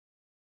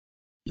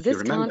If you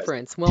This remember,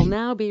 conference will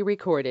now be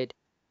recorded.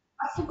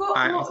 I forgot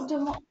I, what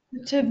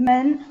democrative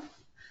meant.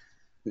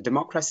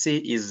 democracy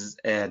is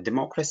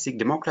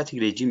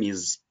democratic regime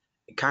is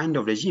a kind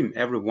of regime.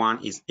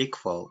 Everyone is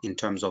equal in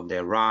terms of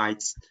their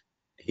rights.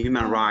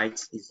 Human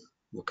rights is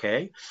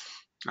okay.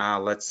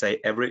 Let's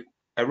say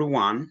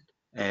everyone,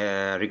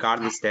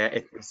 regardless their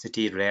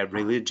ethnicity, their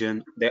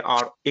religion, they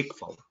are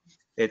equal.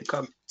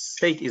 The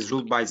state is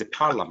ruled by the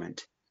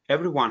parliament.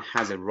 Everyone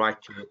has a right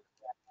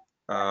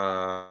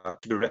to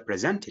be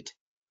represented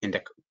in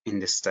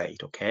the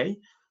state, okay,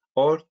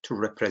 or to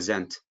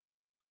represent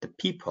the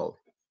people.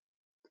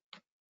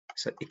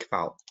 So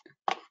equal.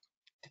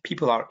 The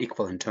people are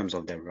equal in terms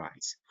of their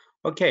rights.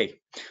 Okay,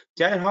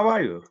 Jair, how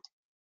are you?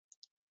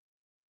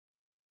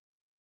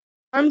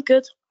 I'm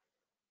good.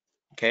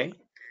 Okay,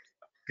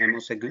 I'm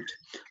also good.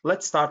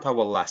 Let's start our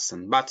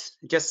lesson. But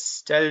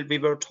just tell, we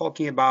were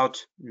talking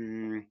about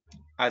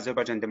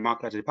Azerbaijan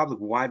Democratic Republic.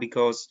 Why?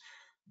 Because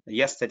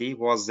yesterday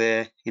was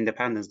the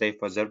Independence Day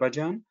for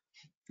Azerbaijan.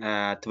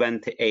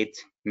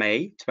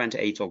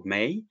 28th of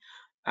May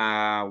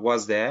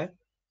was the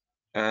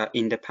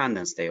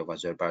Independence Day of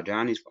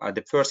Azerbaijan. It's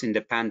the first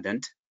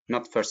independent,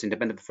 not first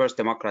independent, the first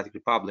democratic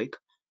republic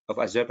of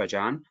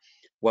Azerbaijan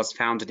was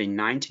founded in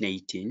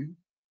 1918,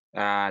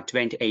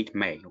 28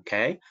 May,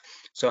 okay?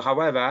 So,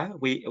 however,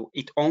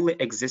 it only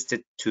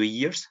existed 2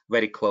 years,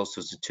 very close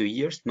to the 2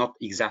 years, not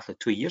exactly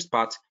 2 years,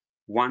 but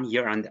 1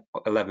 year and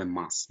 11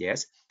 months,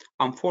 yes.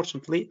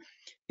 Unfortunately,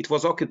 it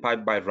was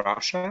occupied by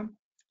Russia.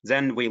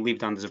 Then we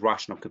lived under the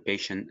Russian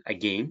occupation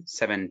again,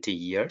 70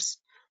 years.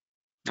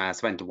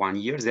 71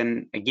 years,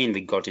 then again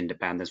we got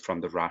independence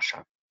from the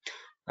Russia.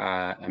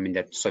 I mean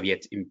that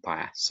Soviet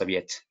empire,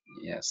 Soviet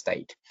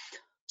state.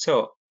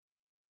 So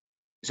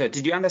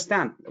did you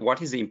understand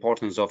what is the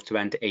importance of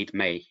 28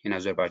 May in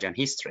Azerbaijan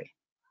history?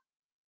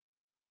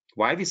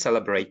 Why we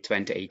celebrate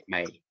 28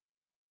 May?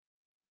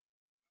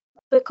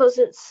 Because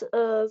it's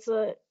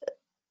the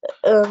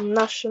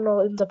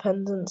National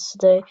Independence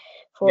Day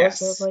for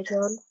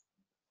Azerbaijan.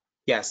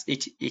 Yes,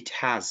 it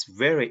has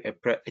great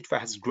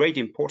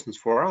importance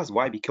for us.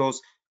 Why?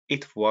 Because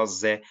it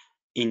was the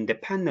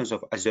independence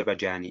of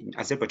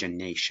Azerbaijan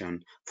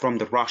nation from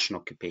the Russian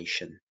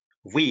occupation.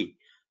 We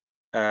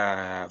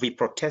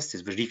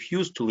protested, we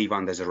refused to live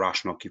under the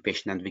Russian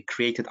occupation, and we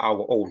created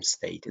our own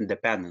state,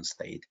 independent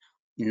state,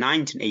 in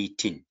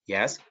 1918,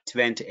 yes,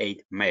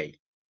 28 May.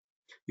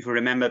 If you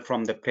remember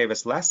from the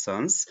previous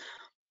lessons,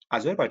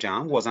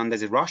 Azerbaijan was under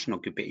the Russian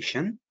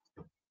occupation.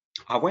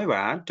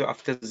 However,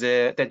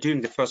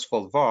 during the First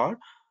World War,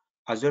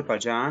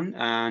 Azerbaijan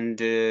and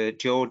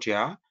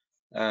Georgia,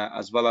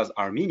 as well as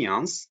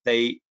Armenians,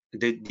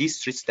 these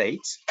three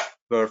states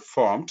were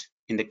formed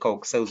in the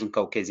Southern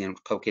Caucasian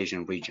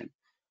region.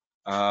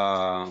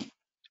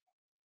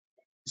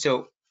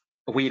 So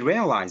we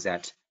realize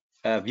that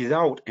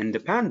without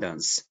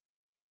independence,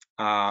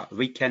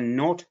 we could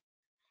not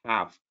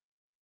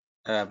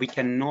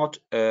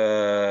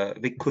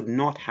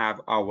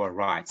have our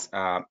rights.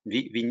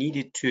 We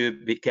needed to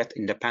get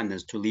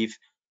independence to live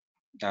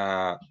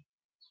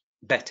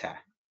better.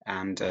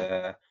 And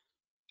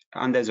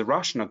under the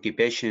Russian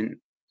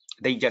occupation,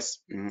 they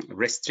just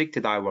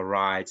restricted our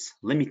rights,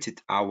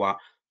 limited our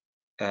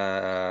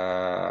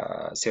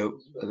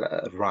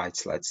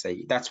rights, let's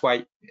say. That's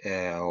why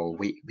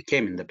we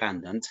became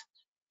independent.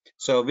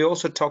 So we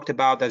also talked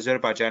about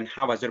Azerbaijan,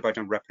 how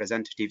Azerbaijan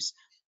representatives,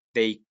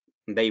 they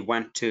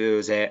went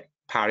to the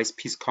Paris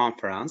Peace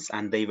Conference,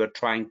 and they were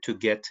trying to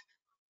get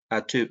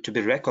to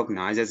be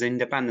recognized as an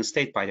independent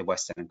state by the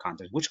Western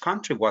countries. Which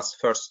country was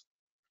first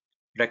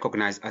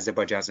recognized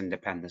Azerbaijan's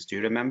independence? Do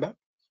you remember?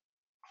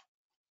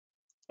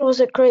 Was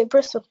it Great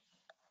Britain?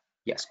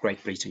 Yes,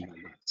 Great Britain.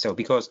 So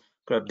because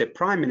the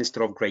Prime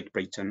Minister of Great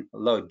Britain,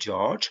 Lord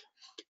George,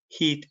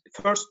 he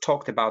first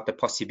talked about the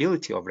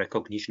possibility of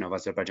recognition of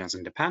Azerbaijan's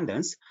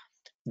independence.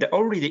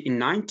 Already in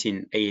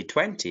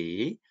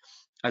 1920,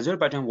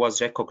 Azerbaijan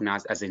was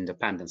recognized as an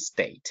independent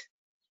state.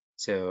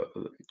 So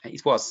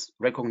it was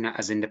recognized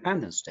as an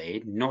independent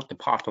state, not the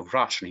part of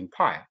Russian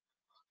Empire.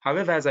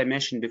 However, as I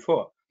mentioned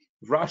before,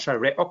 Russia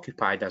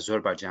reoccupied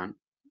Azerbaijan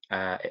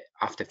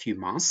after a few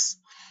months.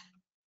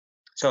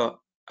 So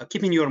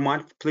keep in your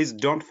mind, please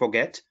don't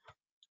forget,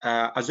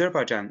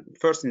 Azerbaijan,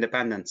 first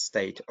independent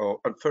state, or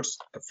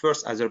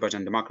first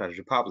Azerbaijan Democratic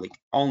Republic,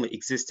 only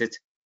existed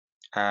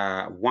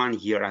 1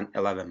 year and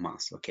 11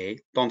 months. Okay,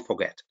 don't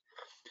forget.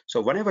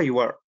 So whenever you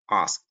are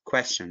asked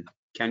question,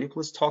 can you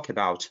please talk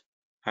about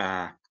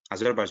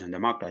Azerbaijan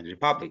Democratic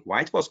Republic?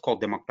 Why it was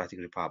called Democratic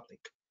Republic?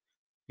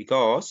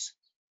 Because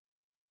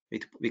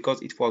it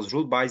was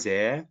ruled by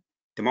their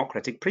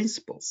democratic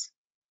principles.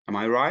 Am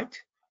I right?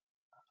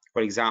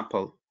 For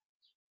example,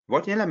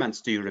 what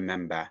elements do you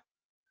remember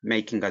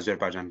making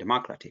Azerbaijan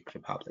Democratic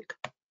Republic?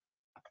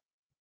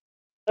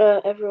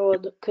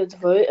 Everyone could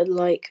vote, and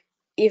like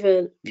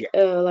even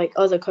like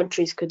other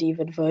countries could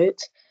even vote.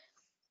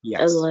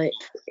 Yes. And like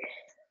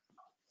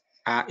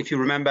if you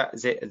remember,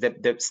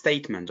 the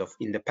statement of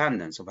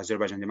independence of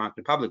Azerbaijan Democratic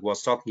Republic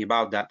was talking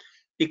about that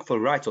equal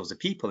rights of the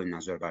people in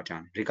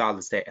Azerbaijan,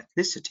 regardless their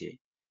ethnicity.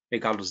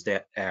 regardless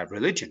of their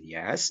religion,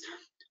 yes.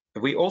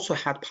 We also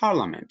had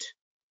parliament.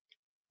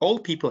 All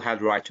people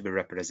had right to be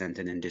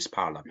represented in this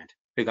parliament,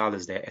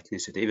 regardless of their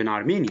ethnicity. Even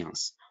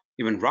Armenians,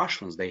 even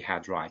Russians, they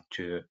had right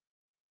to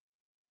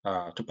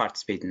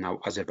participate in our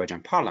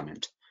Azerbaijan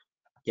parliament.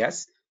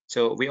 Yes.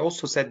 So we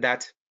also said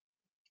that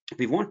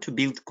we want to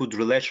build good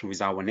relation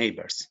with our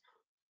neighbors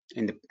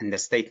in the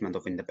statement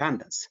of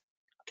independence.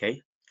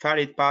 Okay.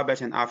 Farid,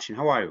 Babet, and Afshin,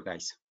 how are you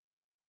guys?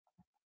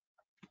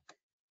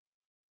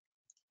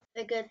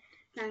 We're good,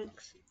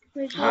 thanks.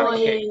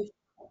 Okay.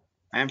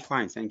 I am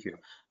fine, thank you.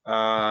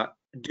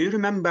 Do you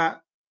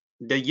remember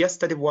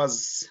yesterday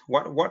was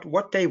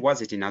what day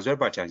was it in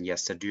Azerbaijan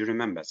yesterday? Do you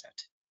remember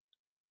that?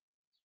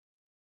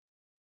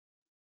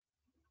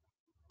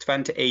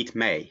 28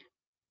 May,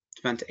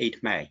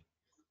 28 May,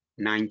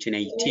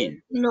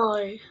 1918.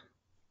 No.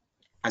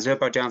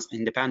 Azerbaijan's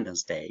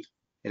Independence Day,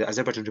 the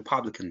Azerbaijan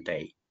Republican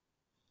Day.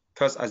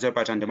 First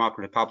Azerbaijan Democratic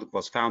Republic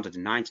was founded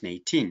in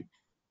 1918.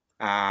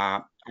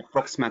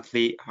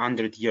 Approximately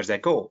 100 years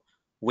ago,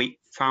 we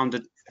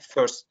founded the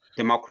first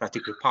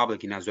democratic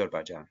republic in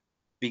Azerbaijan.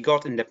 We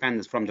got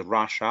independence from the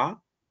Russia,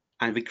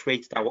 and we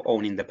created our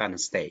own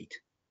independent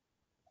state.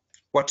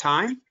 What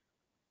time?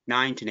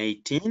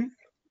 1918,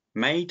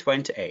 May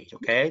 28.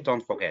 Okay,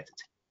 don't forget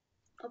it.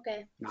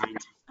 Okay.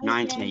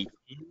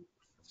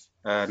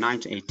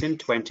 1918,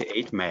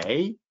 28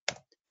 May,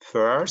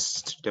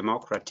 first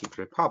democratic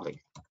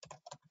republic.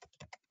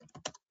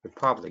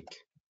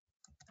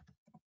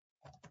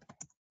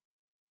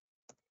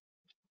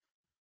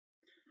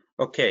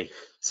 Okay,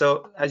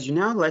 so as you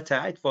know,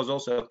 later it was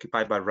also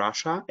occupied by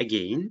Russia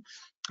again,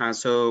 and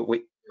so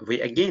we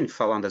again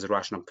fell under the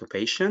Russian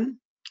occupation.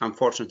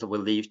 Unfortunately, we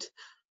lived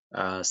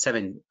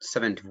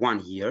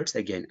 71 years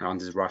again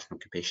under the Russian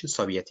occupation,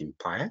 Soviet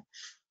Empire.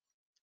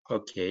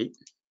 Okay,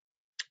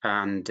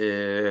 and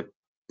okay,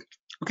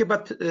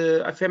 but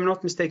if I'm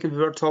not mistaken, we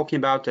were talking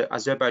about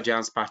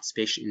Azerbaijan's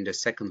participation in the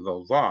Second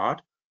World War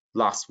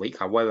last week.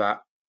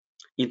 However,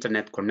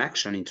 internet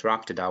connection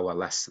interrupted our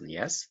lesson.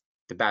 Yes,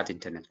 the bad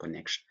internet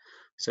connection.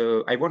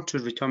 So I want to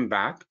return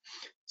back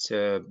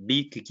to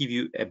give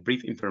you a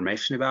brief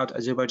information about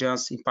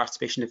Azerbaijan's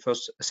participation in the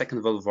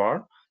Second World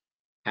War,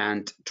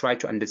 and try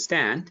to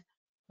understand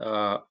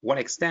what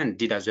extent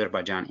did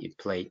Azerbaijan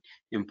play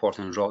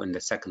important role in the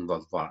Second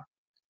World War,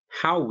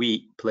 how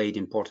we played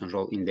important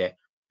role in the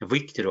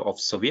victory of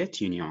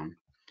Soviet Union,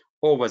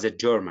 or was it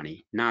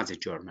Germany, Nazi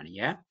Germany,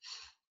 yeah?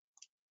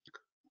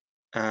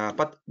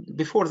 But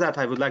before that,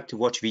 I would like to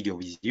watch video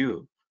with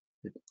you.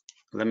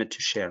 Let me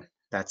to share.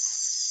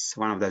 That's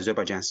one of the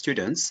Azerbaijan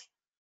students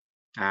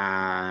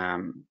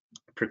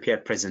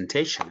prepared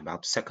presentation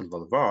about Second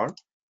World War,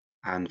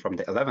 and from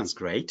the 11th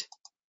grade,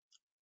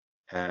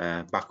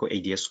 Baku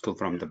ADS school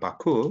from the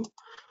Baku.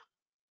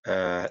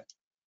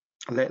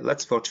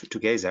 Let's watch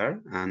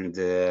together and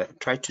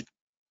try to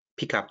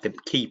pick up the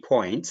key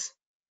points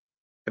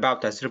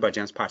about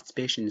Azerbaijan's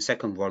participation in the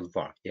Second World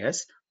War.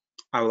 Yes,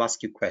 I will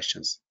ask you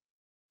questions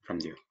from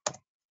you.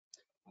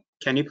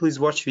 Can you please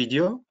watch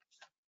video?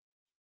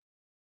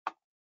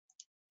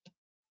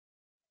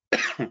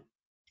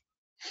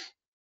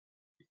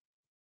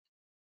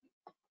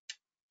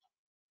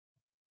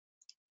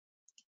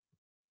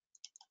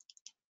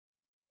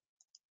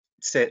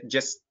 It's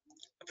just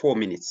 4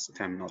 minutes,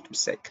 if I'm not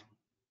mistaken.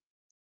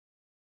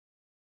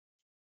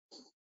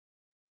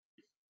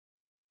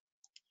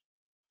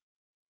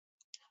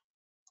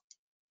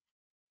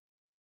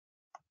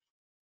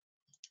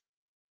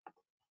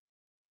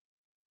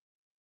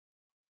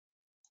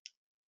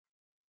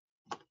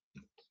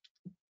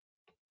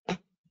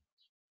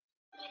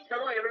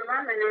 Hello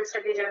everyone, my name is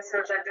Azerbaijan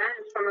SSR.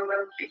 I'm from a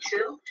level P2,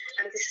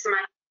 and this is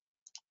my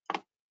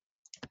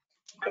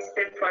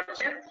STEM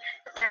project.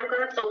 I'm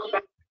going to talk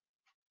about.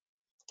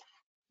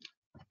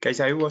 Guys,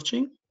 are you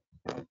watching?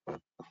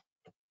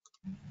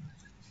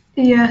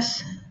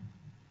 Yes.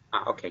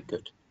 Okay,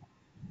 good.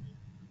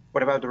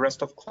 What about the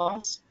rest of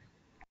class?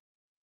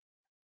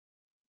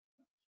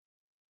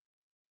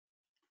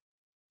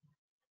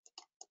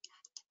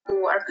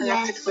 Who are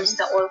connected with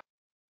the oil.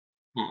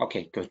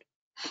 Okay, good.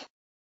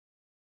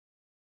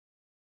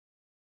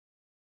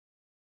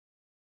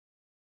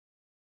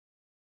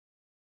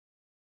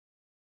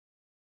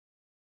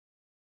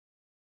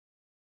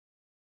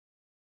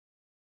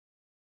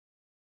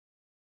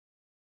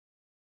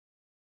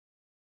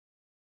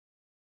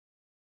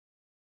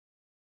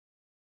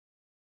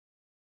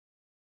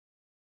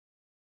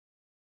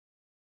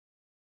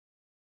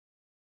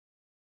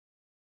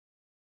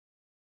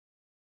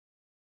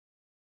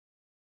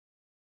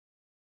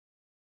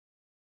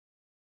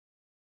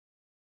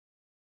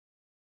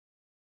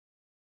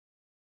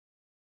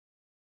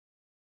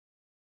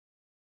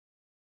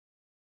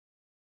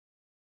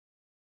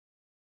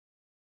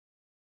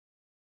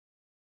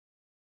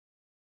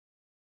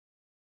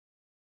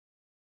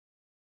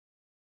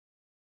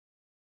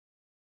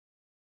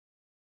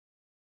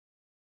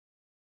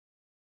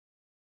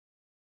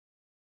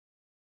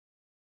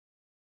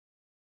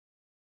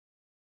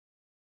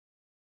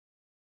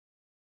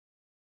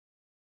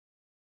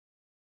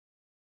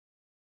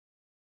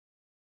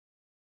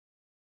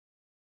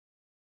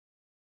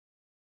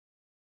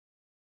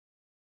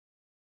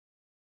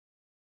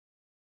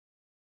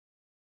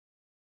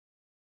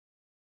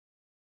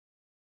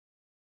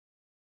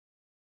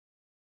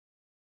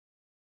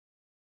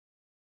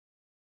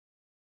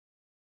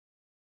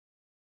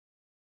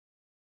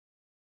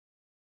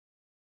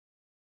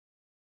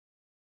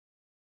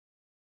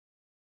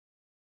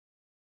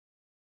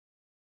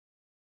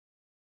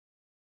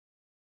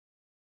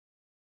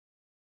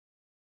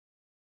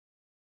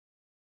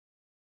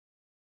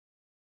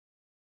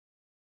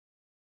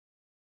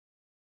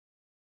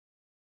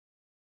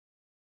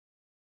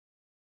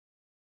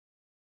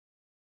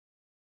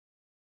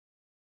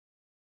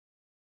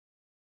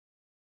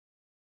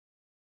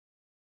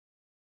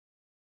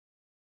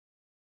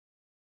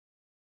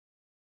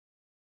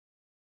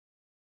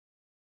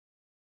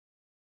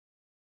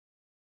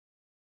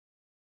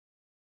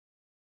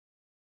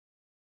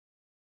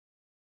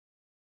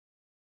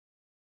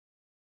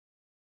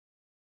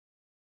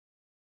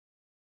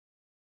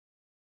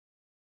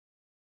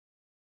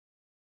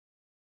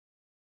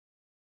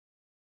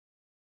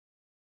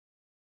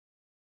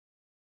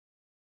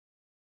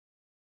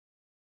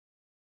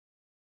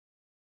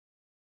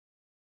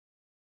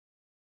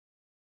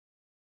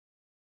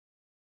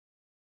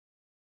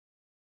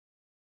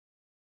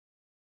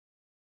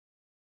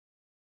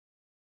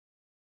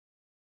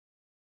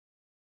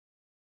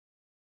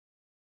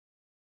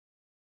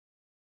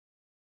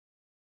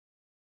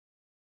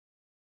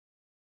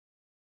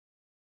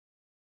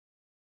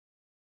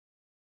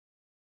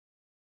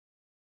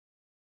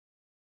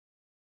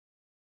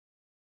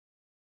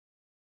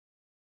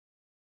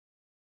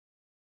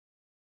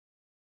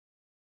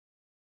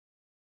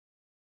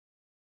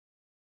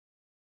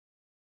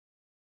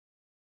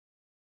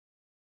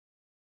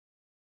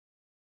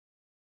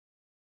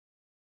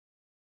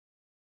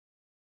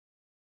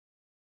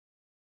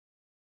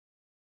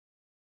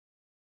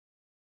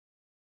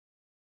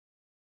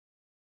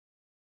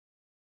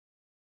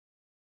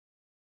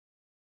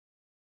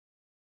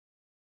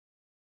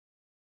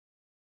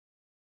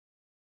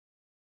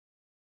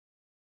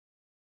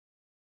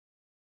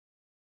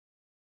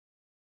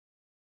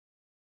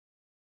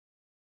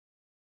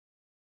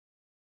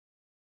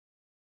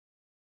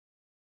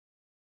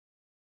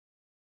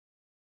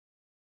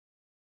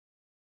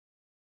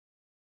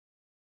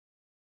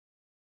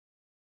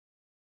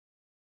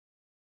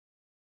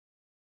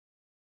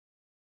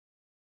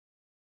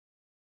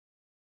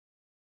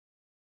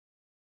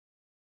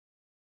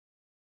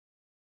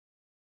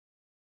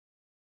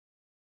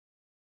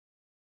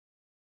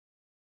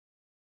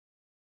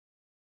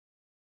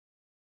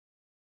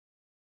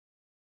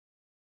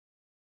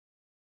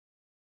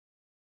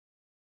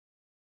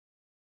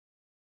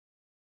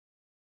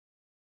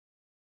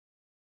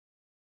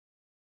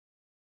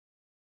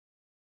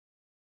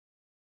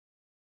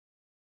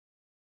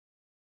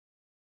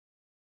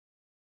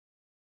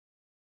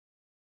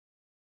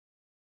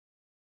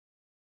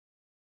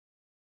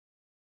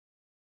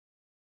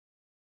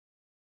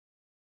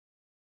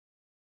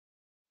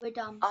 We're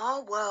done.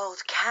 Our world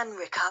can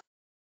recover.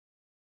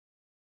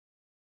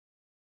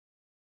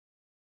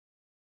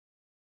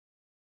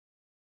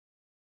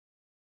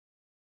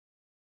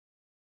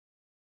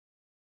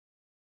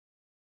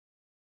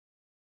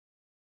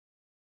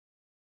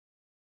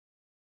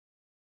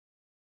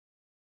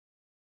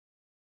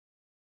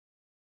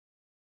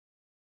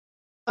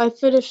 I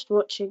finished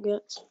watching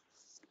it.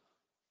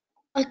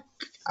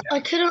 I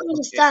couldn't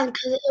understand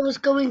because it was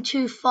going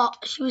too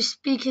fast. She was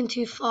speaking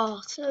too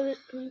fast.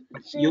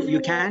 You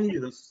can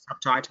use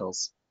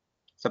subtitles.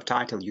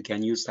 You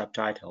can use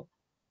subtitle.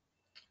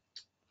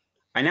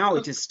 I know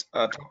it is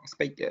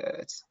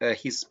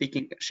he's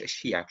speaking.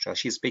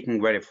 She's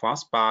speaking very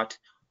fast, but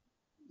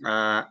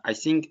I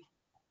think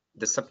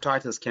the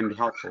subtitles can be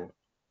helpful.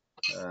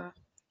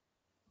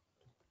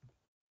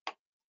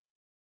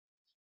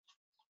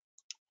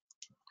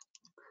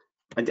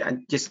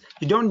 And just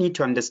you don't need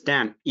to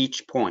understand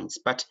each points,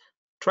 but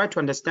try to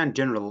understand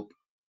general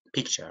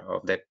picture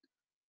of the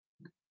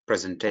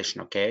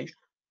presentation. Okay.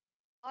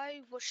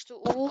 I watched it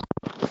all,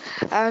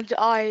 and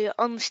I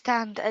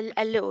understand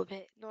a little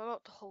bit. No,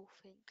 not the whole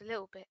thing. A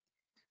little bit.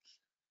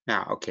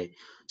 Yeah. Okay.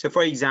 So,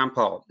 for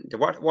example,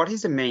 what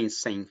is the main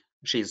thing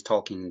she's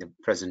talking in the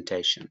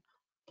presentation?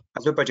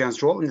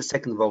 Azerbaijan's role in the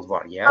Second World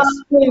War. Yes.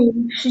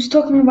 She's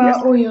talking Yes.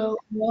 about oil.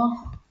 Yeah.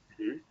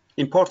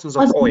 Importance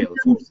of oil.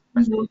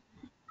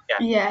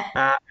 Yeah.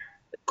 Yeah.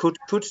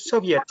 Could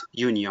Soviet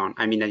Union,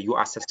 I mean the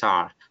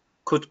USSR,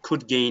 could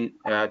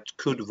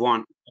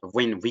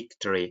win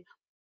victory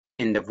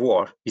in the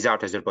war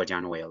without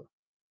Azerbaijan oil?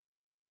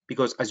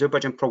 Because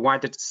Azerbaijan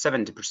provided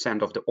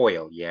 70% of the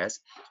oil. Yes,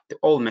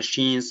 all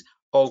machines,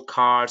 all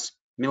cars,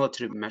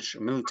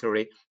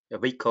 military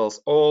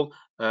vehicles, all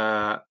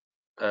how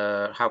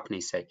can I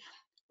say,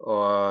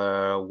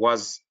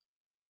 was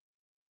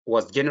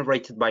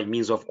generated by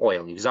means of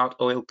oil.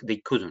 Without oil, they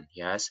couldn't.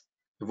 Yes,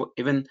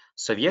 even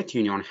Soviet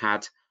Union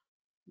had,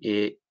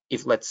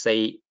 if let's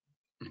say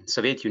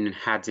Soviet Union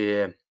had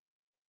a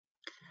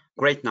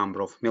great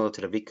number of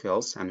military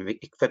vehicles and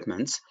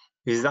equipments.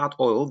 Without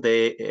oil,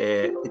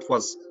 it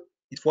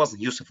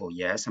wasn't useful.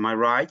 Yes, am I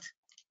right?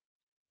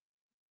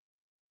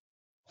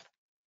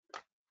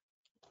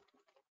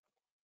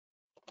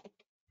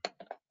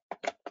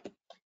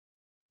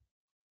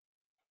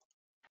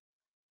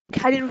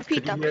 Can you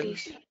repeat that,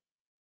 please?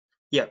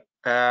 Yeah.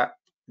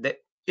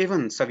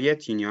 Even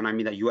Soviet Union, I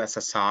mean the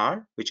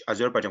USSR, which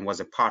Azerbaijan was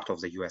a part of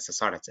the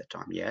USSR at that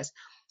time. Yes,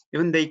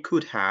 even they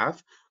could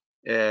have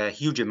a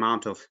huge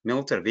amount of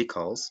military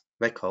vehicles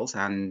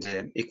and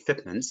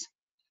equipments.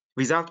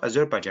 Without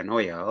Azerbaijan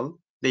oil,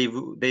 they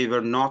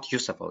were not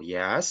useful.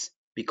 Yes,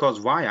 because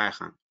why,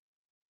 Ayhan?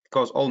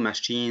 Because all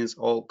machines,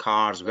 all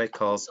cars,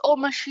 vehicles, all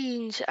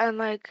machines and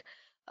like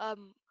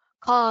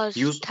cars,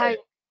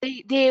 tanks,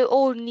 they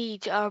all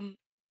need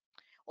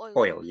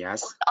oil.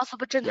 Yes.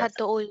 Azerbaijan had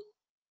the oil.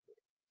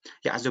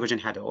 Yeah, Azerbaijan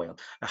had oil.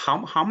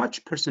 How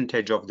much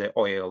percentage of the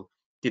oil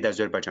did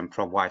Azerbaijan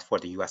provide for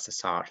the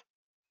USSR?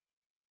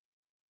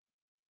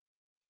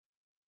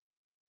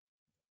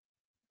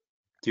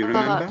 Do you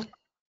remember?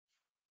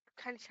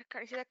 Can you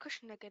say that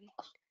question again?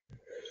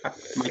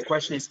 My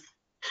question is,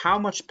 how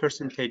much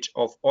percentage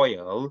of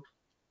oil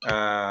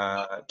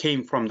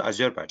came from the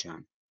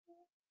Azerbaijan?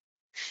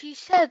 She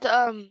said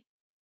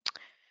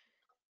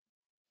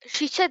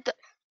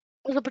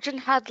Azerbaijan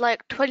had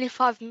like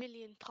 25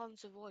 million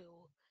tons of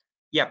oil.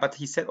 Yeah, but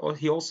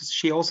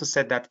she also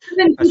said that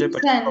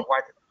Azerbaijan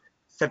provided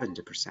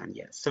 70%.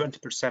 Yes,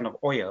 70% of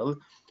oil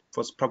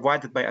was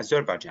provided by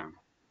Azerbaijan.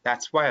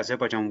 That's why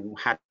Azerbaijan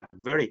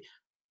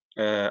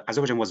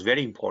was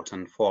very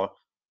important for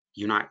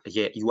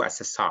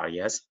USSR,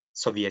 yes,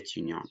 Soviet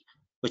Union,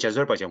 which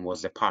Azerbaijan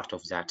was a part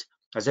of that.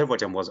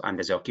 Azerbaijan was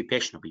under the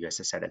occupation of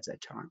USSR at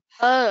that time.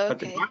 Oh,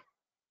 okay. But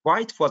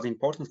why it was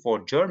important for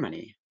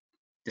Germany?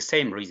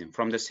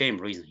 From the same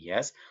reason,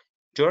 yes.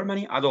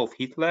 Germany, Adolf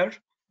Hitler,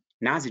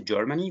 Nazi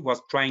Germany was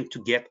trying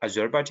to get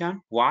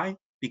Azerbaijan. Why?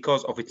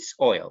 Because of its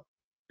oil.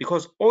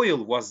 Because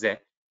oil was the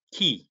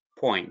key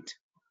point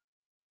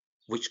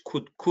which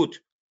could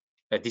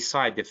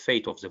decide the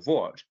fate of the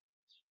war.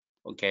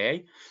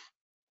 Okay,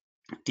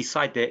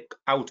 decide the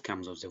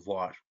outcomes of the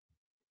war.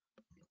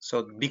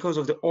 So because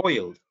of the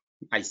oil,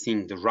 I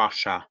think the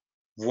Russia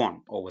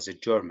won over the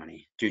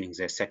Germany during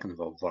the Second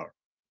World War.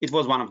 It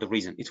was one of the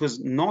reasons. It was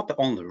not the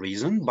only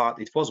reason, but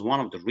it was one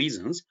of the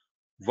reasons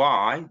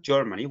why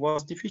Germany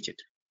was defeated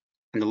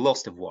and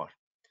lost the war.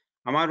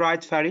 Am I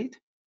right, Farid?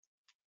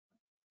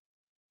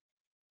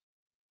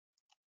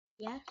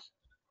 Yes.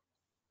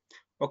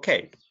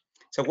 Okay.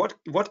 So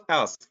what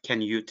else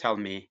can you tell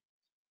me?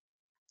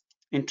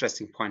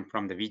 Interesting point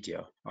from the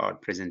video or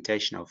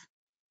presentation of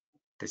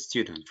the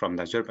student from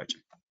the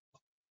Azerbaijan.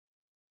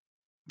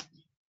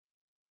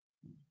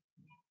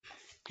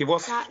 She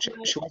was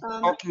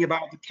talking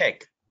about the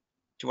cake.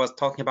 She was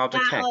talking about the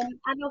cake.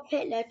 Adolf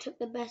Hitler took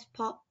the best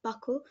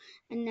buckle,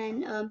 and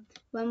then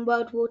when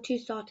World War II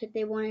started,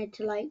 they wanted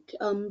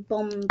to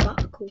bomb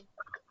Baku.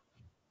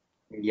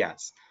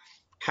 Yes.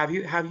 Have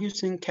you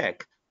seen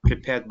cake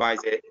prepared by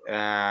the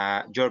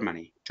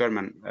Germany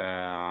German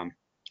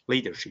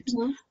leaderships,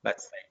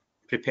 let's say,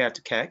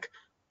 prepared cake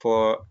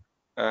for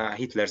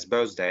Hitler's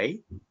birthday,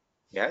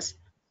 yes,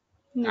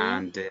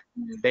 and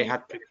they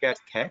had prepared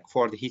cake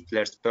for the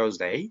Hitler's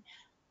birthday.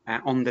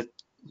 On the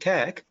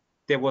cake,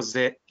 there was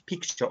a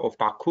picture of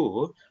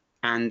Baku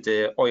and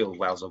the oil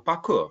wells of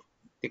Baku,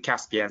 the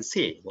Caspian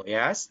Sea.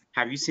 Yes,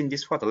 have you seen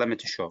this photo? Let me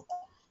to show.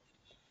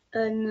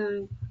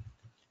 No,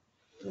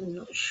 I'm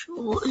not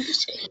sure what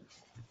is it.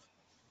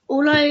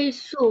 All I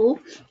saw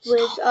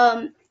was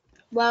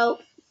well,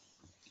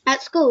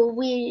 at school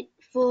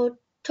for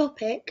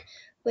topic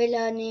we're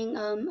learning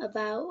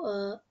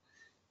about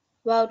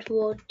World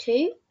War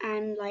II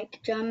and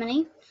like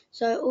Germany.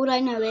 So all I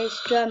know is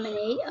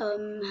Germany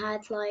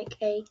had like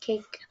a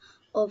cake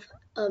of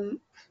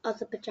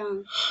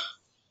Azerbaijan.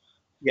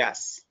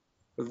 Yes,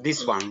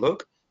 this one.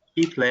 Look,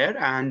 Hitler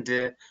and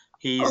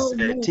his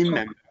team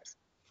members.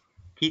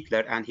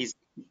 Hitler and his,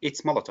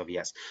 it's Molotov,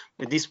 yes.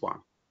 But this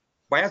one.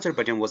 Why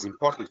Azerbaijan was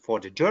important for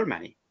the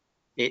Germany?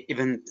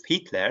 Even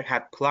Hitler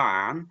had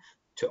planned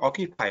to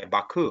occupy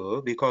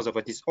Baku because of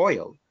this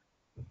oil.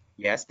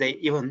 Yes, they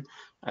even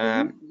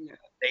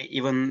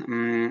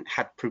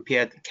had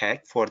prepared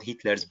cake for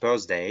Hitler's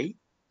birthday,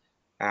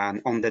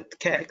 and on that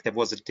cake there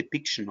was a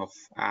depiction of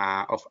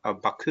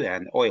Baku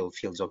and oil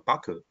fields of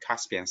Baku,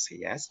 Caspian Sea.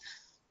 Yes.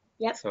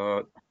 Yep.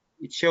 So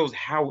it shows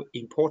how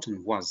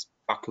important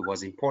Baku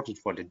was important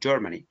for the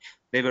Germany.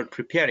 They were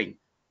preparing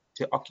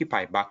to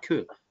occupy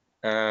Baku.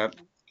 But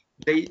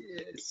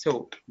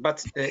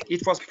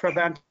it was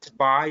prevented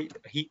by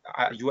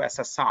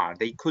USSR.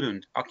 They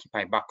couldn't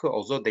occupy Baku,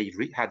 although they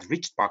had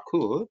reached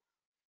Baku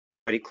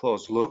very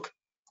close. Look,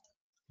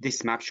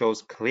 this map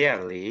shows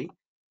clearly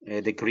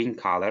the green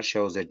color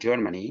shows that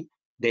Germany.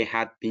 They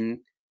had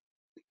been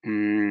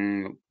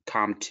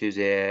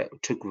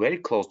took very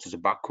close to the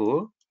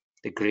Baku.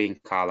 The green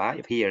color.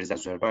 Here is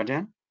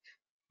Azerbaijan.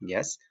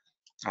 Yes,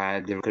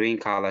 the green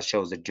color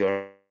shows the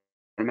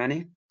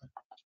Germany.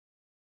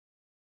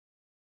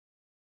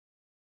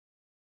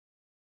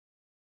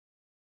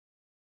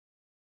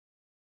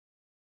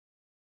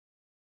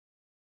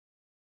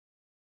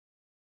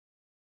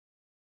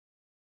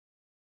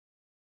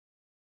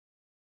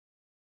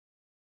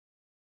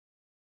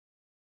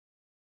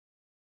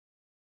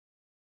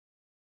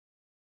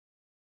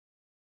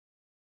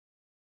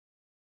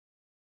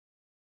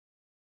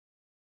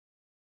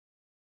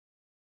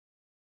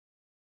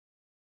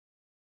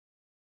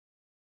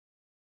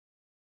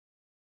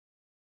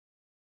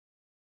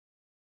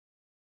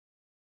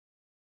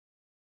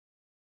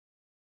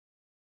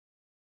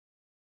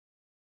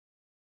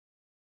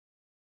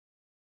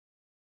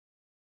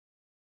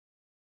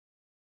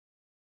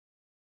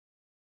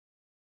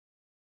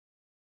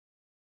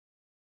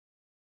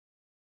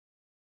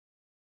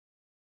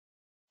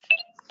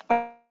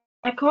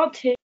 I can't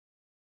hear.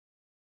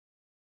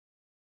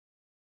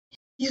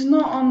 He's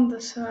not on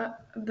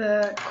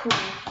the call.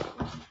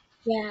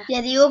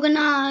 Yeah, the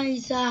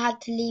organizer had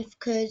to leave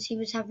because he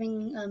was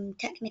having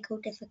technical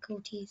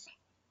difficulties.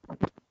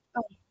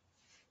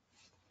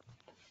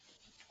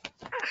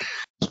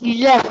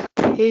 He left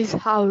his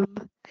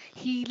home.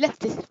 He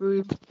left this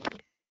room.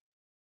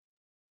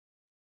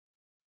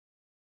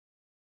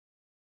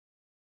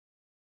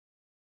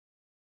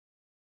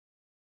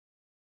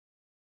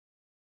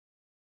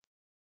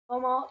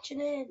 I'm marching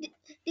in.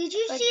 Did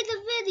you see the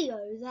video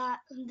that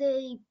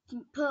they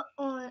put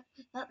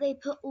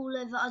all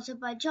over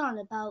Azerbaijan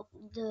about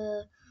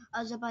the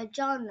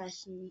Azerbaijan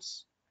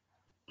lessons?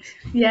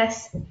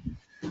 Yes.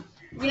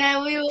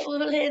 Yeah, we were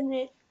all in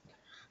it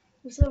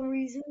for some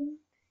reason.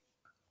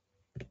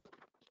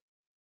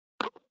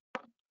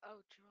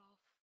 Oh, giraffe.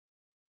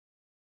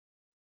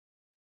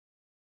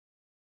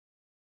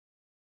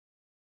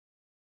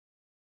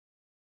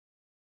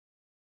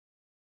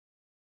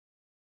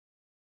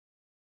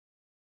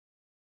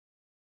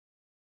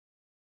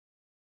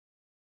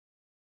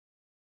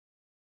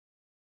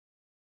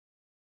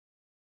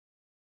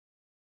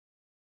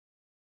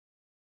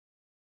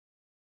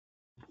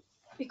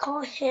 We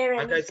can't hear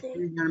Hi guys, can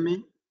anything. you hear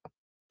me?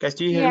 Guys,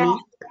 do you hear Yeah. me?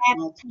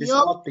 This is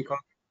not because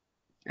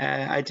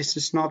this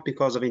is not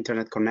because of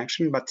internet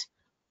connection, but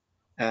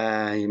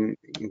I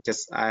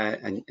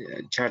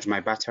charge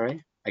my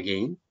battery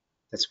again.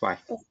 That's why.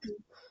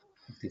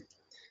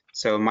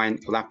 So my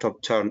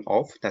laptop turned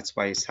off. That's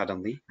why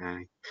suddenly.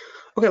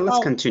 Okay,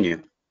 let's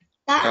continue.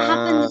 That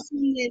happened the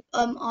same with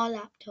our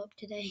laptop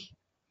today.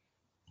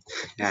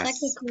 It's like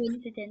Yes, a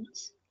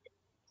coincidence.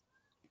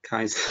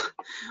 guys.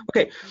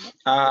 Okay,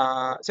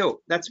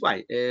 so that's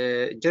why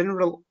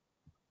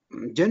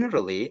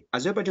generally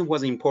Azerbaijan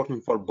was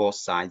important for both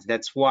sides.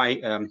 That's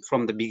why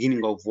from the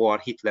beginning of war,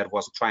 Hitler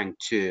was trying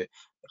to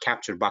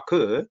capture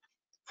Baku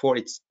for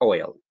its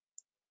oil.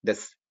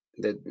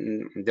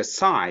 The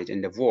side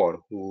in the war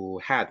who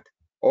had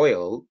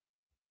oil,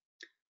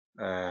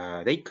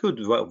 they could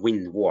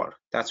win war.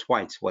 That's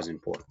why it was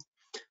important.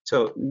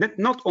 So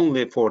not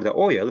only for the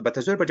oil, but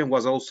Azerbaijan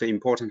was also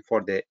important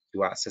for the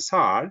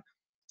USSR.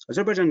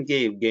 Azerbaijan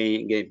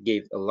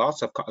gave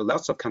lots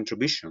of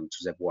contribution to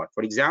the war.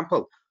 For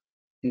example,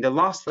 In the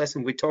last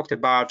lesson, we talked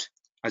about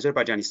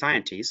Azerbaijani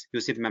scientist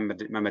Yusuf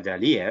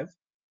Mehmedaliyev,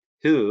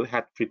 who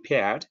had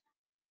prepared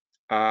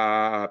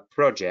a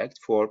project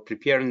for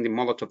preparing the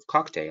Molotov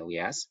cocktail.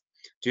 Yes.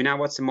 Do you know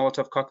what's a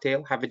Molotov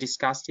cocktail? Have we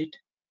discussed it?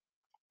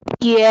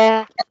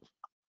 Yeah.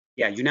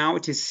 Yeah, you know,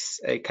 it is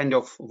a kind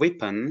of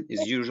weapon,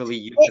 is usually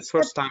used the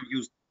first time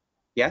used.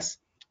 Yes?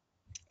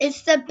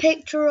 It's the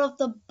picture of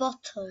the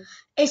bottle.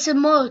 It's a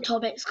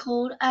Molotov, it's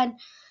called, and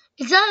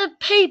is that a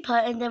paper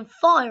and then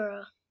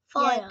fire?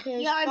 Fire.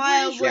 Yeah, I'm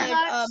fire pretty sure would,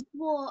 that's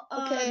what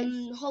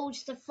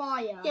holds the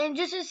fire. Yeah, and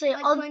just to say,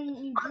 like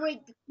when you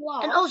break the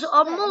glass. and also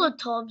are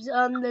Molotovs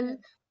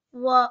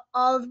were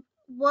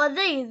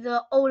they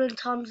the olden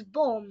times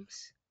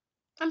bombs?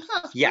 And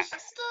plus, Yes.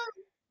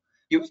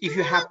 If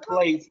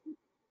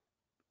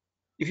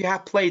you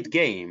have played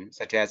games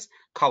such as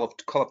Call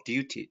of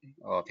Duty,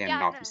 if I'm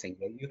not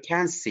mistaken, you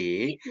can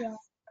see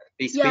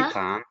this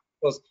weapon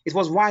because it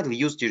was widely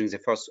used during the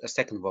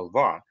Second World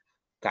War,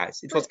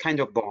 guys. It was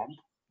kind of bomb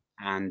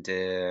and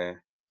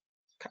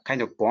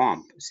kind of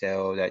bomb,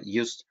 so that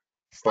used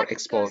for like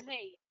explosion.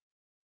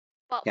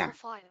 But Yeah. for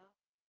fire.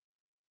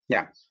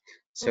 Yeah.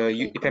 So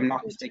if I'm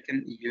not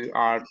mistaken, you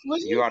are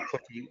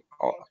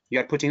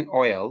putting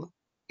oil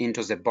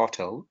into the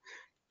bottle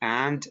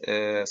and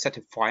set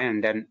a fire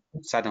and then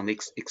suddenly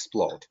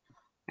explode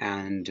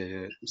and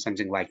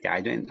something like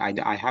that.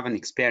 I haven't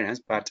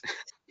experienced, but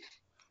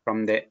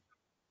from the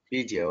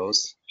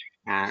videos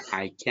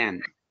I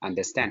can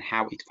understand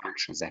how it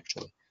functions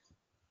actually.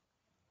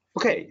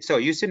 Okay, so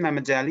Yusuf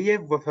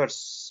Mehmedaliyev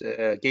first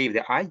gave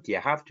the idea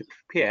how to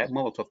prepare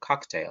Molotov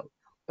cocktail,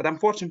 but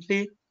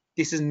unfortunately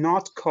this is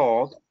not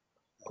called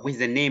with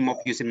the name of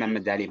Yusuf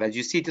Mehmedaliyev. As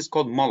you see, it is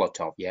called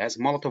Molotov. Yes,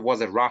 Molotov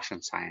was a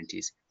Russian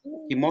scientist.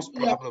 He most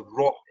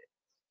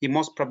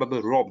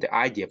probably robbed the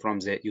idea from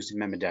the Yusuf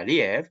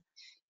Mehmedaliyev,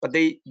 but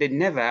the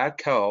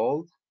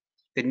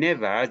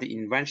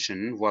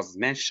invention was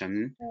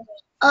mentioned.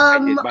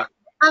 I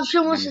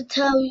actually want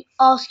to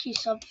ask you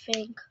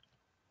something.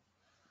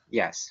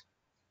 Yes.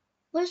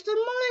 Was the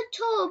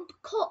Molotov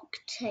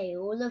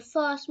cocktail the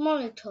first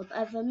Molotov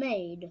ever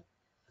made?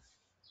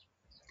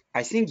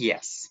 I think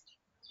yes.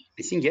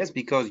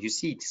 Because you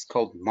see it's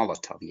called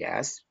Molotov.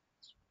 Yes.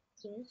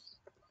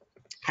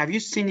 Have you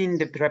seen in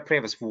the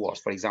previous wars,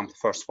 for example,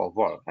 First World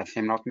War? If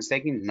I'm not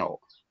mistaken, no,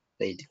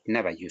 they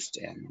never used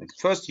it.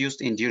 First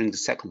used during the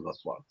Second World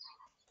War.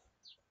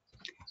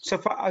 So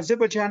for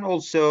Azerbaijan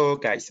also,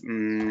 guys,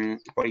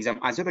 for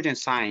example, Azerbaijan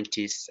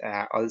scientists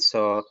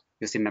also,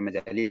 Yusuf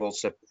Mehmedaliyev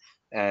also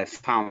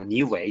found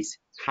new ways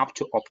how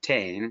to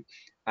obtain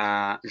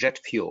jet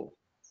fuel.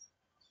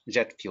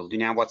 Jet fuel. Do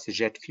you know what's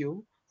jet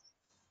fuel?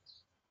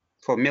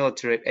 For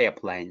military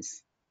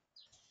airplanes.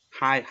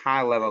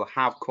 High level,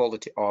 high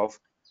quality of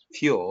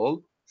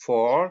fuel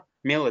for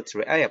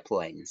military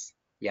airplanes.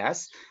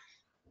 Yes.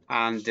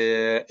 And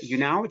you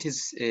know, it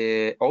is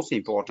also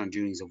important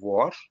during the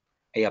war,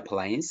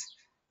 airplanes.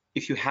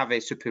 If you have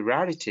a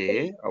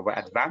superiority or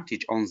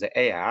advantage on the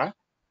air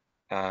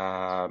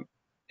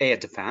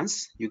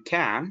defense, you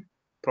can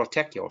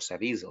protect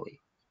yourself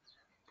easily.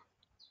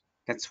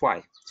 That's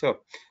why.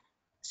 So,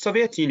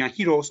 Soviet Union,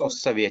 heroes of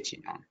Soviet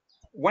Union.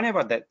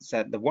 Whenever the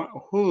one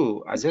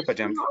who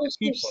Azerbaijan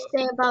people.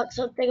 Say about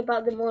something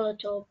about the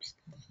Molotovs.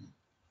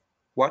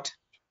 What?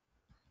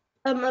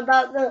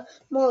 About the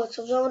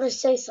Molotovs, I want to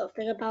say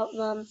something about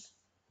them.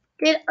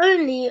 Did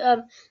only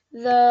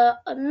the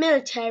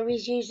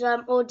militaries use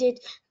them, or did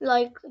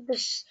did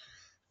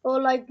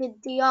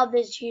the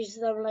others use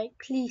them, like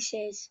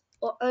polices,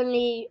 or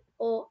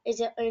is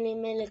it only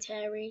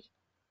military?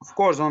 Of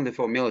course, only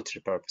for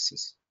military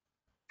purposes.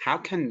 How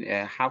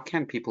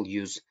can people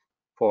use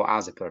for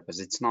other purpose?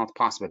 It's not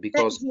possible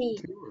because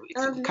it's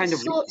kind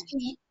of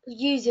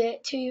use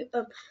it to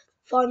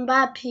find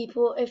bad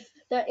people if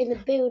they're in a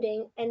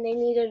building and they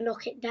need to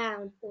knock it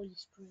down or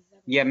destroy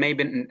them. Yeah,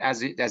 maybe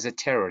as a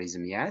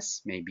terrorism.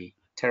 Yes, maybe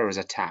terrorist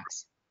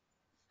attacks.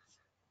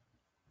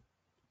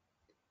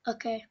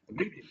 Okay.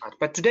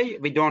 But today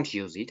we don't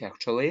use it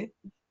actually.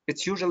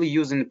 It's usually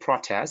used in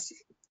protests,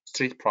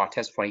 street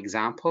protests, for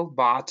example,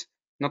 but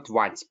not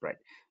widespread.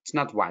 It's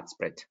not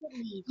widespread.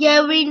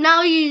 Yeah, we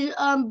now use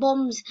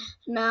bombs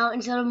now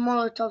instead of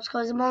Molotovs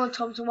because the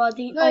Molotovs were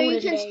the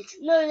olden days.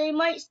 No, they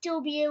might still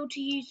be able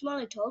to use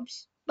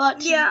Molotovs. But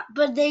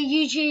they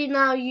usually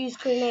now use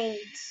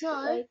grenades.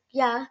 No,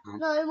 no,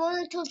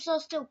 Molotovs are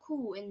still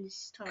cool in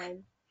this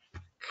time.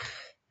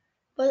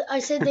 But I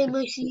said they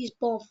mostly use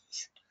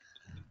bombs.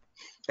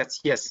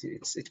 Yes,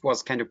 it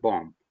was kind of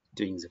bomb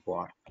during the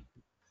war.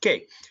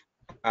 Okay,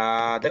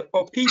 the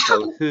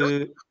people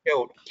who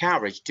showed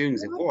courage during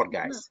the war,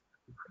 guys.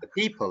 The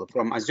people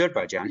from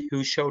Azerbaijan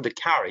who showed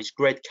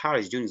great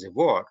courage during the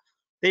war,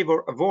 they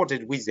were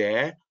awarded with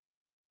the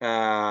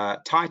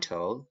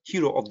title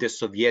Hero of the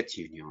Soviet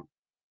Union.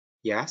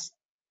 Yes,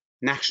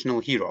 national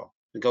hero,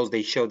 because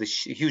they showed the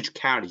huge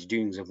courage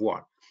during the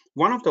war.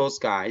 One of those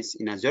guys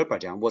in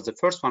Azerbaijan was the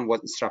first one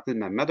was Israfil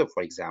Mehmedov,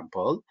 for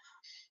example,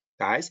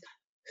 guys,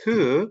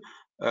 who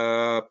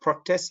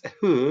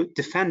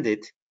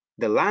defended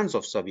the lands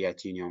of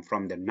Soviet Union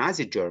from the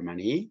Nazi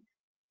Germany,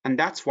 and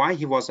that's why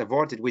he was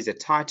awarded with the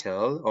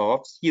title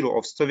of Hero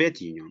of Soviet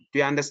Union. Do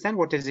you understand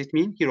what does it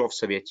mean, Hero of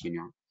Soviet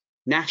Union?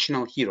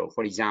 National hero,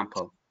 for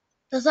example.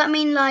 Does that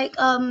mean like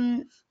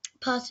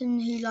person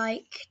who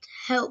like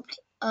helped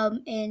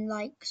in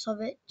like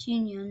Soviet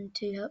Union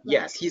to help? Like,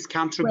 yes, his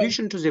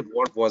contribution to the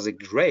war was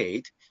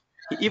great.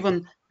 He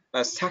even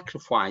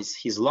sacrificed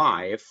his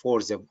life for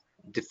the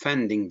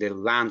defending the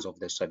lands of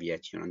the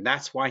Soviet Union.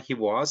 That's why he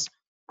was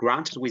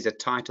granted with the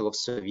title of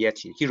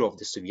Soviet Union, Hero of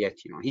the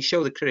Soviet Union. He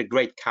showed a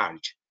great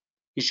courage.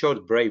 He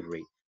showed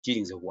bravery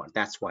during the war.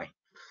 That's why.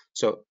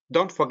 So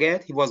don't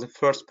forget, he was the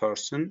first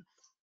person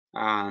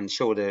and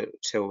so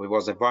he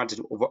was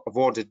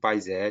awarded by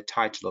the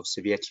title of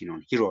Soviet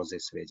Union, Hero of the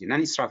Soviet Union,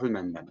 and Israfil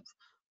Menmenov.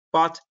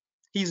 But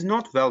he's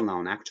not well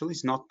known, actually.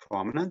 He's not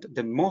prominent.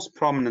 The most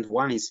prominent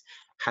one is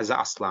Haza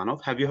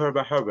Aslanov. Have you heard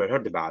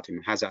about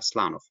him? Haza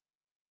Aslanov.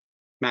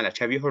 Malach,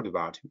 have you heard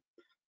about him?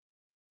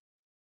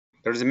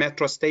 There's a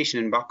metro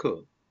station in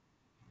Baku.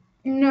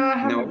 No, I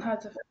haven't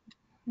heard of it.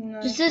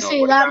 No. Just to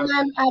say that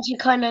man actually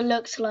kind of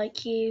looks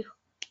like you.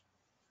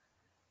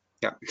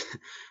 Yeah.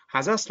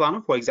 Haza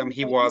Aslanov, for example,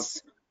 he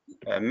was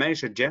a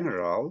Major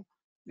General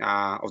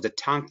of the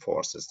tank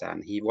forces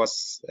then. He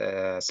was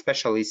a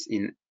specialist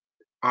in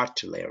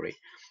artillery.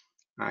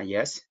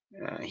 Yes,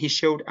 he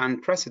showed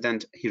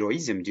unprecedented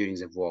heroism during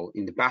the war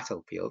in the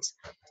battlefields.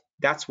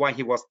 That's why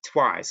he was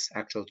twice,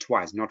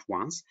 not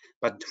once,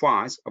 but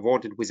twice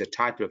awarded with the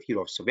title of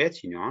Hero of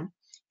Soviet Union.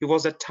 He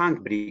was a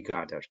tank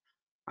brigadier.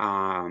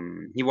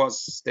 He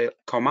was the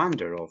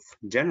commander of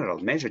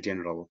Major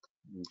General,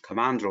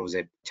 commander of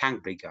the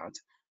tank brigade.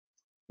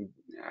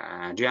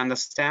 Do you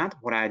understand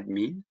what I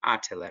mean?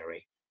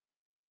 Artillery,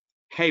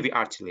 heavy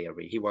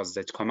artillery. He was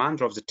the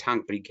commander of the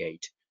tank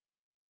brigade.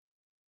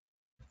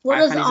 What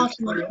does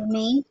artillery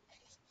mean?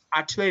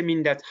 Artillery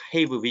means that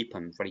heavy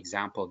weapon, for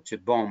example, to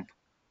bomb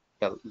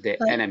the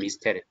enemy's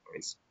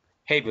territories.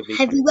 Heavy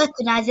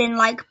weapon, as in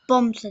like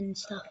bombs and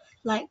stuff,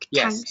 like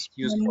tanks.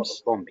 Used for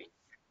bombing.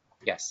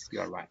 Yes,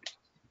 you are right.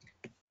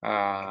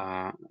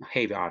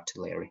 Heavy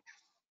artillery.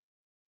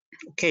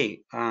 Okay,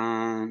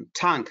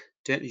 tank.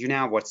 Do you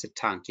know what's a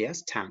tank?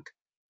 Yes, tank.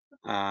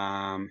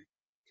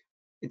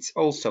 It's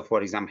also, for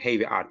example,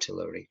 heavy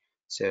artillery.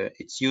 So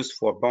it's used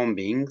for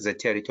bombing the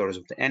territories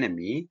of the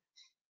enemy.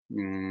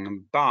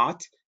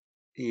 But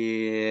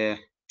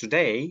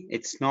today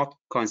it's not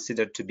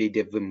considered to be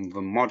the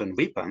modern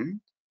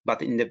weapon.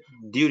 But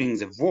during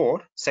the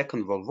war,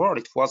 Second World War,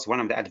 it was one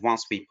of the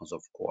advanced weapons,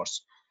 of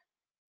course.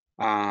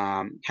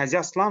 Hazi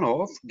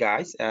Aslanov,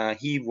 guys,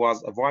 he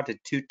was awarded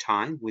 2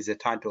 times with the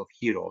title of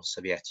Hero of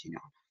Soviet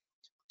Union.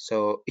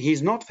 So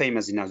he's not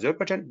famous in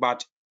Azerbaijan,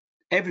 but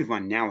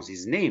everyone knows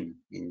his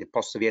name in the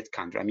post-Soviet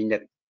country. I mean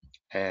that,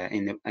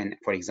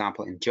 for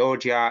example, in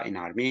Georgia, in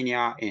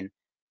Armenia, in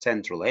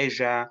Central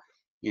Asia,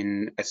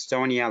 in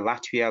Estonia,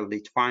 Latvia,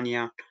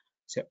 Lithuania,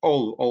 so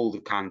all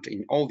the country,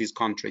 in all these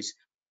countries,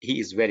 he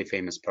is a very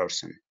famous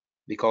person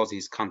because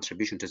his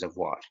contribution to the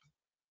war.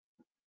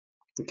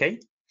 Okay.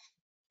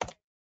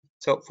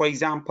 So, for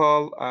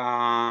example,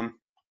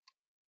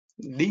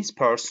 this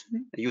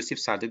person, Yusuf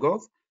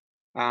Sadigov,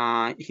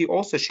 he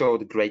also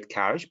showed great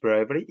courage,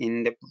 bravery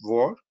in the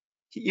war.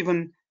 He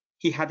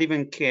had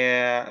even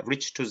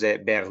reached to the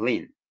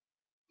Berlin.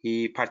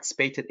 He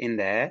participated in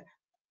the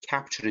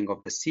capturing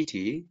of the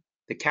city,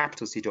 the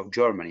capital city of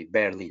Germany,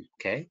 Berlin.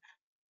 Okay,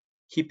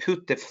 he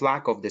put the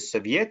flag of the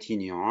Soviet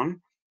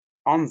Union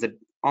on the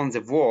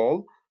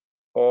wall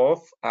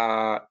of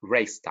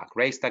Reichstag.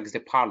 Reichstag is the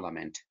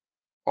parliament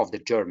of the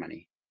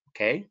Germany.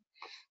 Okay,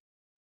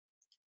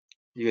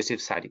 Yusuf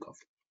Sadigov.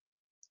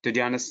 Did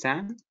you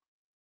understand?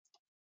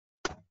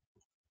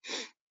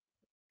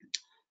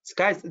 So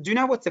guys, do you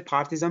know what's the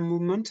partisan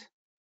movement?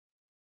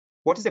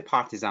 What is a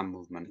partisan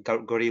movement?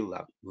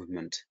 Guerrilla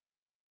movement?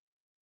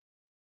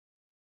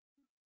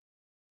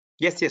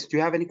 Yes. Do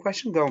you have any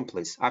question? Go on,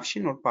 please.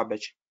 Afshin or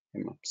Babach?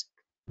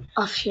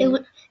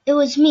 It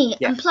was me.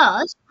 Yeah. And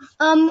plus,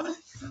 on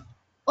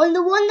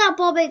the one that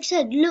Babak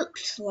said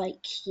looks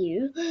like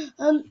you,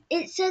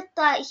 it said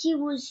that he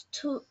was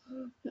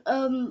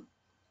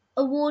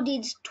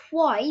awarded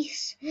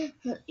twice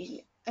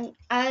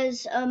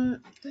as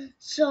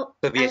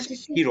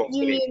Hero.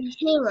 Union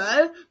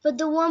hero, but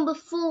the one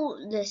before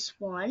this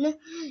one,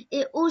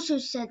 it also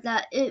said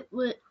that he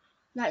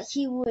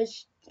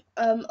was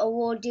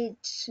awarded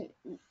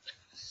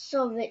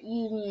Soviet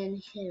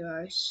Union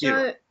hero.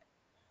 So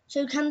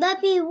can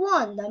that be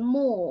one? The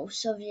more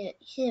Soviet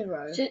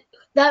heroes. So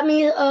that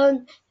means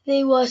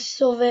they were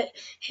Soviet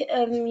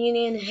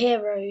Union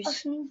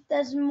heroes.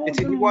 There's more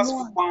than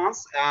one.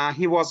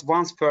 He was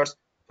once first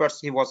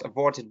he was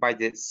awarded by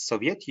the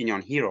Soviet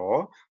Union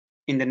hero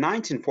in the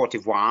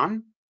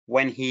 1941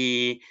 when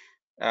he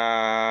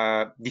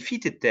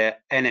defeated the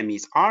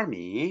enemy's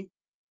army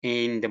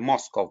in the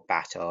Moscow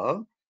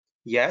battle.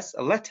 Yes,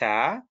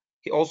 later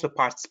he also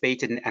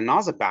participated in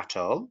another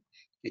battle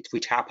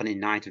which happened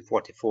in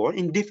 1944.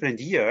 In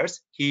different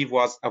years, he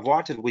was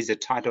awarded with the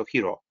title of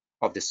Hero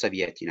of the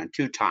Soviet Union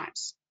 2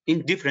 times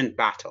in different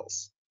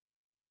battles.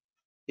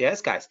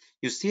 Yes, guys,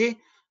 you see,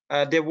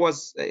 there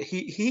was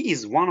he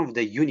is one of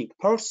the unique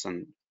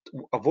person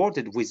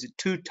awarded with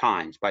 2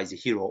 times by the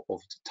hero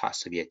of the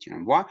Soviet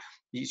Union. Why?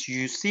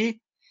 You see,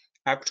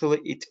 actually,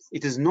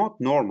 it is not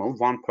normal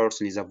one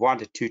person is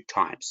awarded 2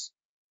 times.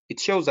 It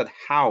shows that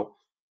how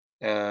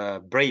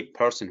brave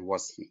person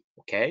was he.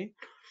 Okay.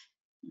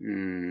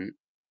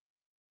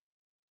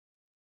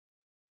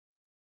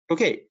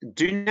 Okay,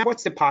 do you know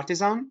what's the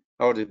partisan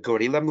or the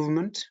guerrilla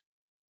movement?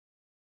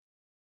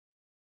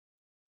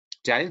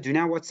 Jalil, do you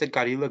know what's the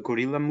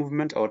guerrilla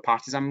movement or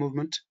partisan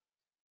movement?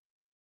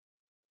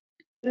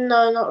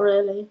 No, not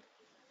really.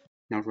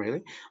 Not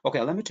really. Okay,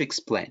 allow me to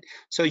explain.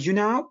 So you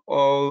know,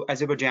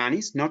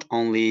 Azerbaijanis not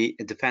only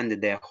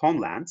defended their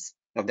homelands,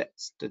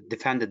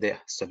 defended the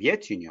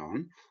Soviet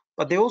Union,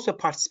 but they also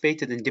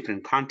participated in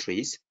different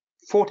countries,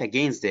 fought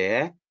against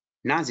the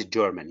Nazi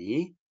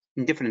Germany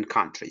in different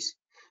countries.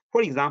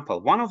 For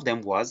example, one of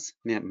them was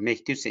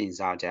Mehdi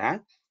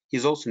Inzade.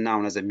 He's also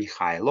known as a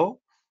Mikhailo.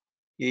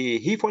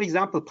 He, for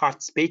example,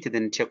 participated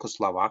in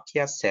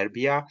Czechoslovakia,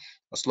 Serbia,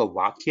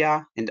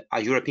 Slovakia, and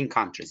European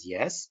countries.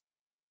 Yes.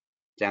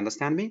 Do you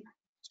understand me?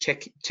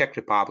 Czech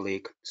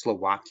Republic,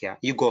 Slovakia,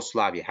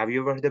 Yugoslavia. Have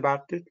you ever heard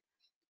about it?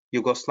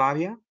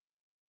 Yugoslavia?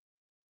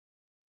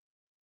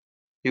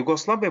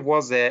 Yugoslavia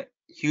was a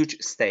huge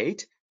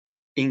state,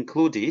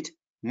 included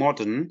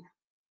modern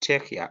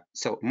Czechia,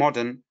 so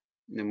modern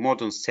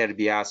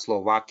Serbia,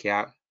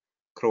 Slovakia,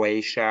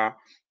 Croatia,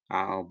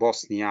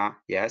 Bosnia,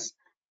 yes,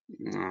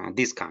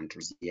 these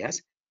countries,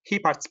 yes. He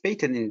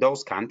participated in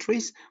those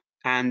countries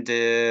and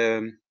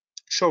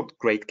showed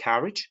great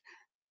courage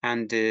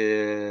and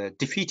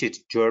defeated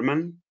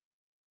German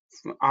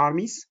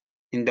armies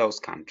in those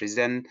countries.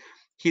 And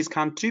he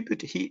contributed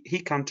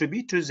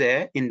to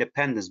the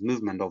independence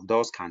movement of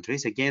those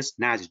countries against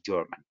Nazi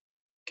Germany.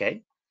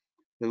 Okay,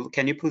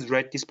 can you please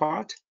read this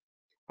part?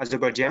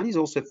 Azerbaijanis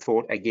also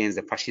fought against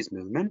the fascist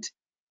movement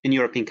in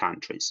European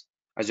countries.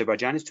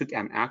 Azerbaijanis took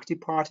an active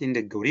part in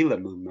the guerrilla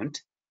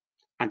movement,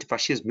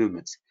 anti-fascist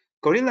movements.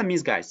 Guerrilla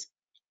means, guys,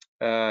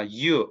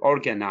 you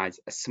organize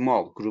a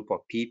small group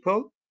of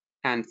people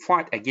and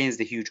fight against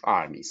the huge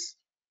armies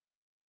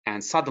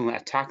and suddenly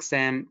attack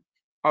them,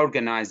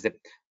 organize the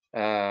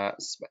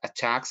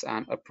attacks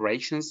and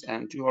operations,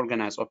 and to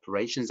organize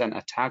operations and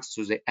attacks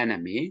to the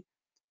enemy.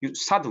 You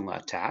suddenly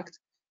attacked.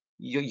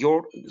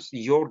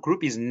 Your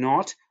group is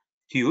not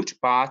huge,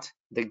 but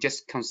they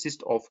just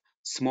consist of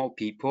small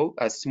people,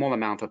 a small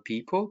amount of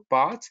people,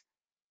 but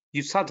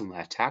you suddenly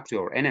attacked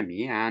your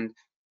enemy and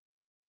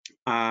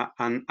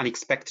an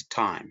unexpected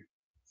time.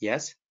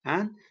 Yes,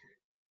 and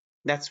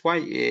that's why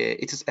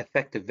it is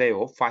effective way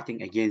of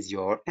fighting against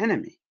your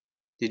enemy.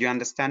 Did you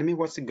understand me?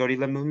 What's the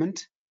guerrilla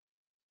movement?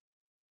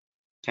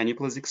 Can you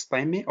please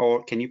explain me,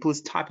 or can you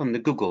please type on the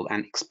Google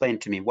and explain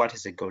to me what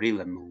is a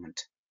guerrilla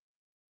movement?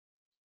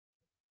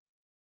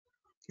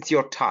 It's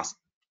your task.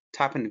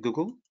 Type in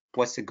Google.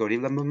 What's the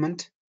guerrilla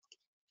movement?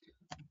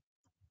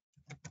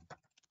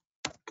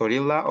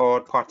 Guerrilla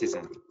or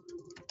partisan?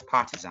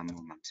 Partisan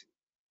movement.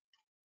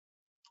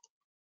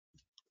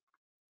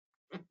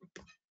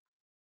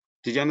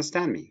 Did you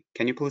understand me?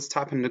 Can you please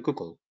type in the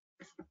Google?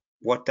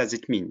 What does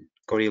it mean,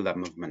 guerrilla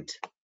movement?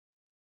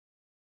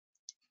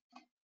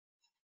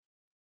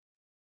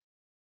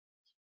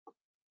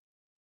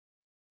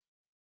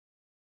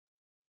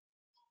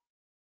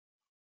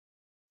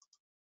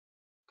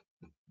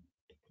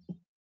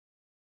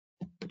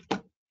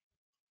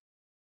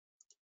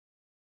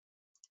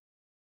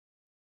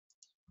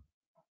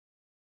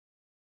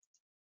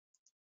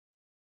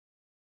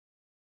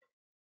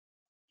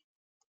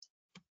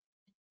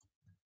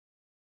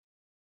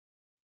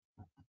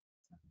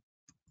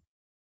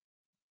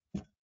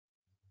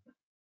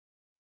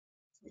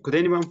 Could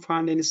anyone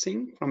find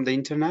anything from the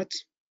internet?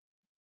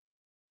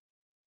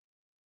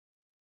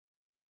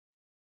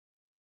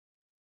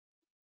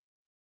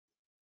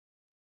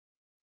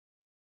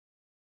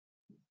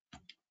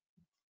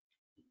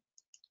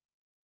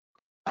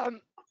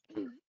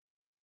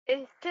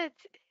 It said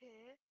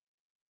here.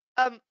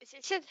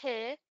 It said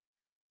here.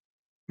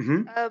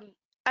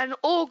 An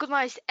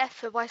organized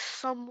effort by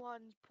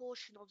someone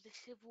portion of the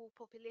civil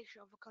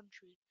population of a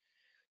country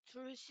to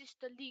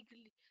resist a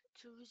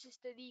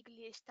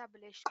legally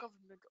established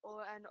government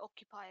or an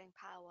occupying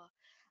power,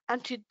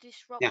 and to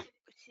disrupt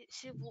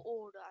civil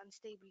order and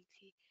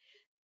stability.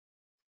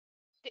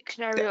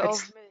 Dictionary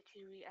of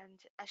military and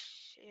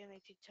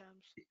associated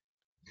terms.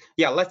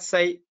 Yeah, let's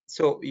say,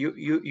 so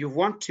you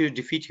want to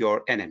defeat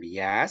your enemy,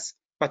 yes,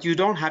 but you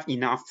don't have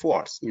enough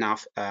force,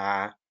 enough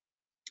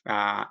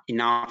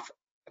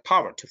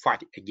power to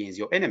fight against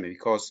your enemy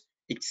because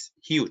it's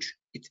huge.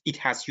 It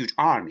has huge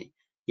army,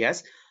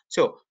 yes.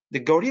 So the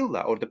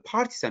guerrilla or the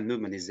partisan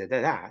movement is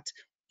that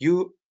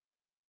you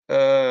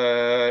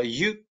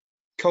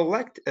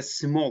collect a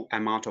small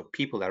amount of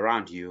people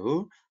around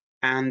you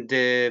and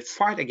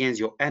fight against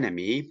your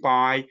enemy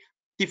by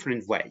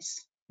different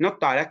ways. Not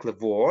directly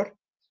war.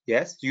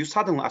 Yes, you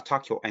suddenly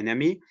attack your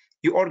enemy.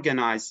 You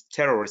organize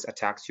terrorist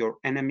attacks your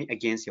enemy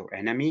against your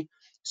enemy.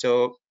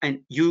 So,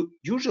 and you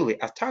usually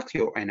attack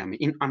your enemy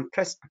in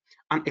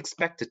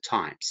unexpected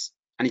times,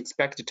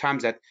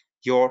 that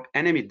your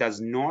enemy does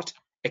not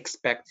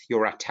expect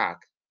your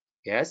attack.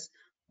 Yes,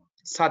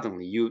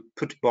 suddenly you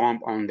put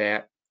bomb on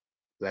their,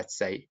 let's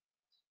say,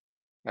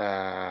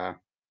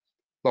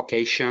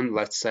 location,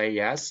 let's say,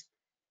 yes,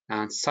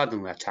 and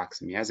suddenly attacks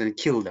them, yes, and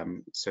kill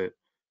them. So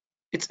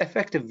it's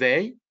effective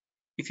way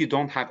if you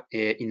don't have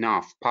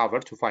enough power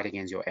to fight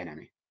against your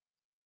enemy.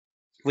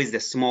 With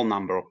the small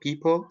number of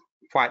people,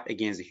 fight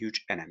against a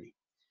huge enemy.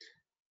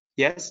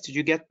 Yes, did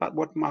you get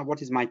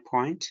what is my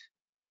point?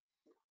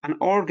 An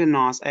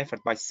organized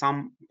effort by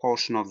some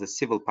portion of the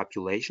civil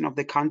population of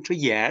the country.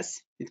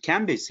 Yes, it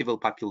can be civil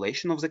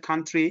population of the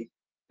country,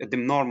 the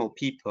normal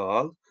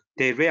people.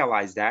 They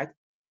realize that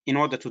in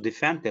order to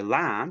defend the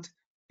land,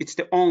 it's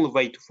the only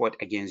way to fight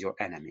against your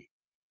enemy.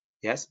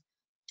 Yes,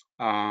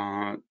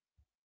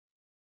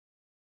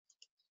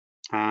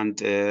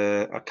 and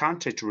a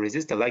country to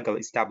resist the legal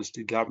established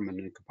government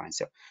and occupying.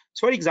 So,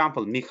 for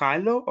example,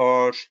 Mikhailo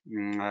or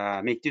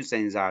Mehdi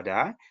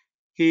Zenzada,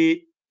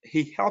 he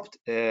helped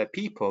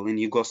people in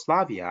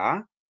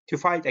Yugoslavia to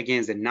fight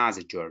against the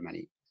Nazi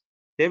Germany.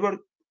 They were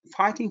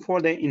fighting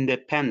for their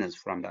independence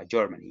from the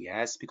Germany,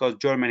 yes, because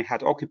Germany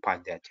had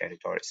occupied their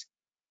territories.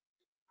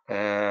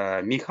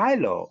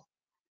 Mikhailo,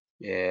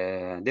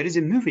 there is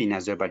a movie in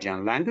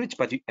Azerbaijan language,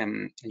 but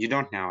you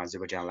don't know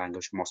Azerbaijan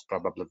language most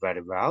probably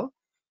very well.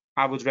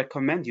 I would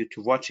recommend you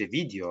to watch a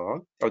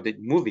video or the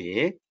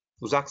movie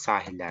Uzak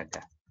Sahillerde.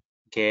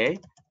 Okay,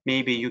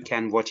 maybe you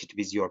can watch it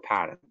with your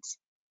parents.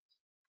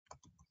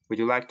 Would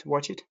you like to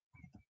watch it?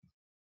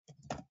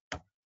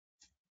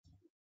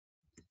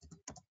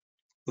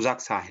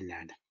 Uzak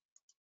Sahillerde.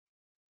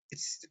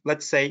 It's,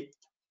 let's say,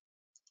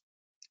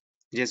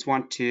 I just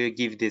want to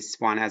give this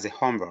one as a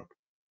homework.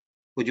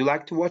 Would you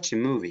like to watch a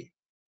movie?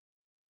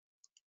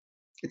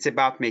 It's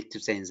about Mehdi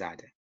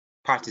Zenzade,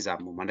 partisan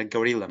movement, a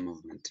guerrilla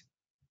movement.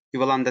 You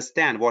will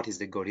understand what is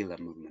the guerrilla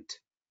movement.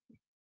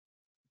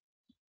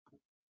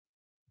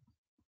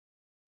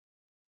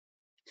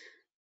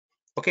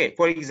 Okay,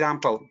 for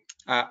example,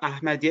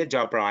 Ahmadiyya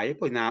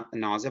Jabrayev,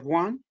 another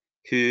one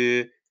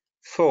who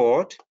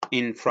fought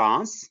in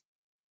France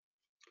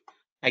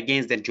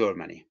against the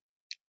Germany,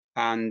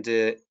 and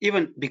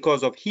even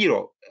because of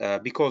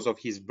because of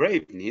his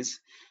braveness,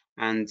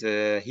 and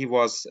he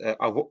was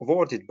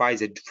awarded by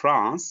the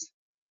France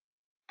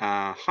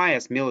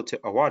highest military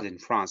award in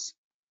France,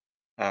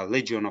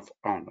 Legion of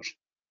Honor.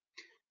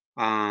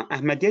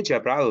 Ahmadiyya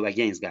Jabrayev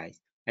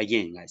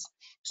again, guys.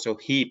 So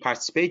he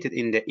participated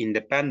in the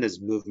independence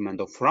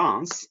movement of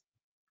France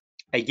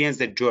against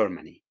the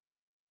Germany.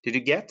 Did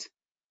you get?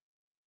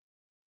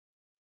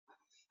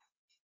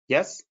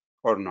 Yes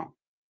or no?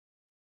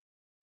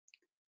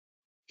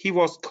 He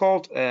was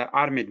called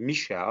Armed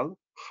Michel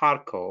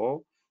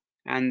Harco,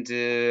 and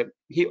he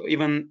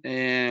even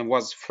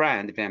was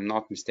friend, if I'm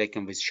not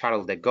mistaken, with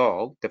Charles de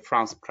Gaulle, the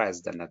French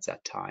president at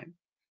that time.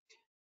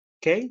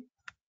 Okay,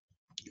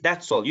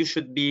 that's all. You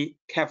should be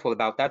careful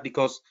about that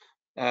because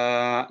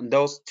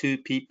those two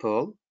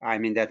people, I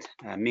mean that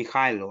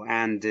Mikhailo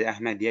and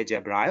Ahmadiyya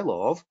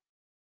Jabrailov,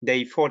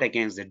 they fought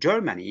against the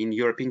Germany in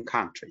European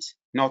countries,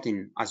 not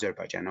in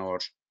Azerbaijan or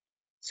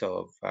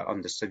so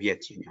on the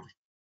Soviet Union.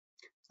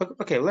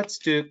 Okay, let's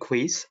do a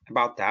quiz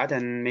about that,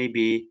 and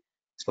maybe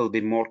it will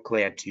be more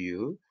clear to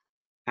you.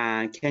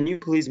 Can you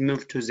please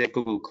move to the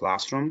Google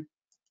Classroom?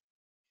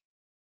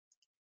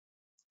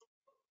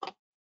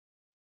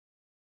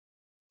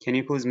 Can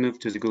you please move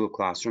to the Google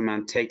Classroom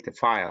and take the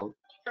file?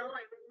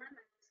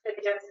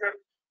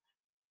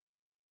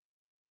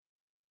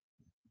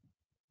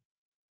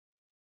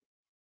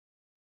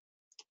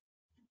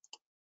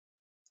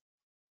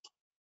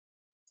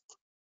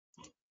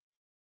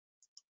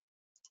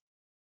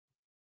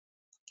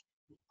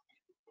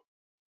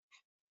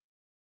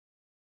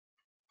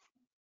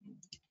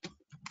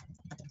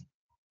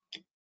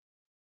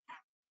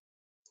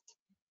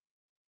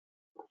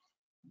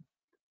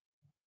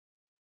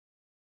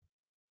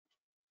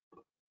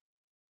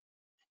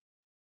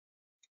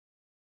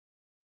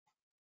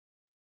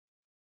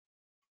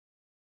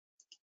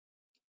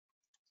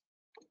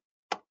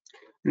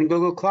 In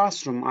Google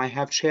Classroom, I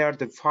have shared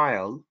the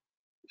file,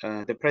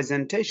 the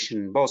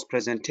presentation, both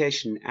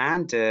presentation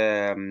and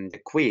the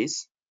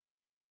quiz.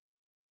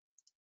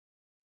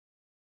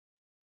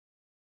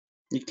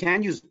 You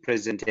can use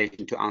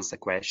presentation to answer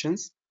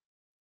questions.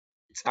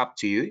 It's up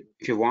to you.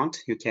 If you want,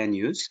 you can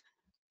use.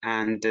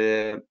 And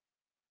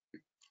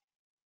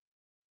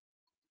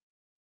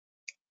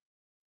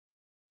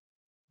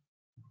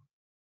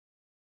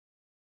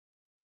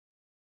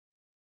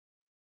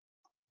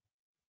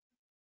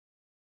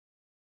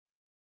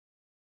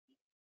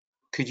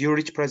could you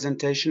reach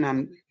presentation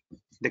and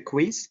the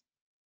quiz?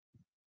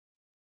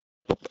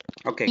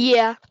 Okay.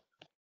 Yeah.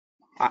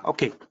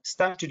 Okay,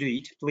 start to do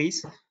it,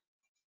 please.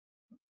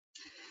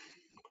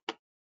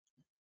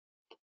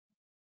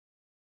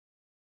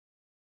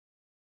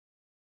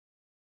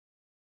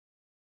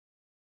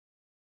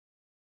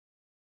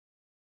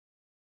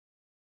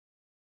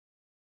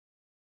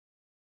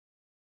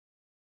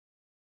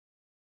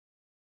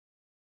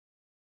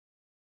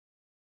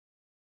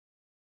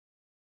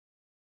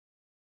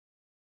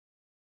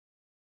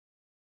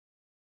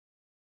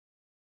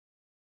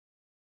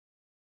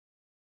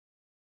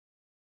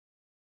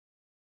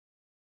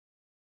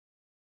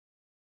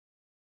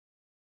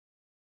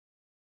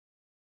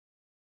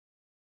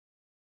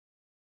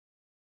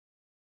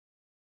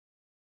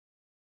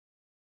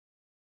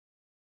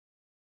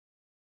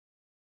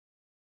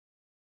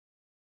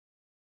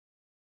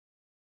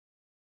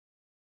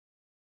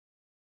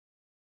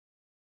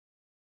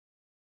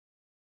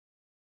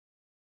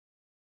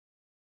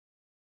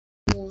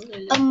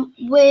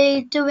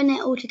 We're doing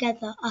it all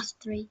together, us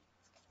three.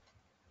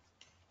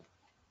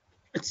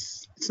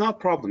 It's not a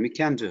problem. You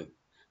can do.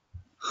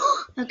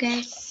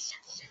 Okay.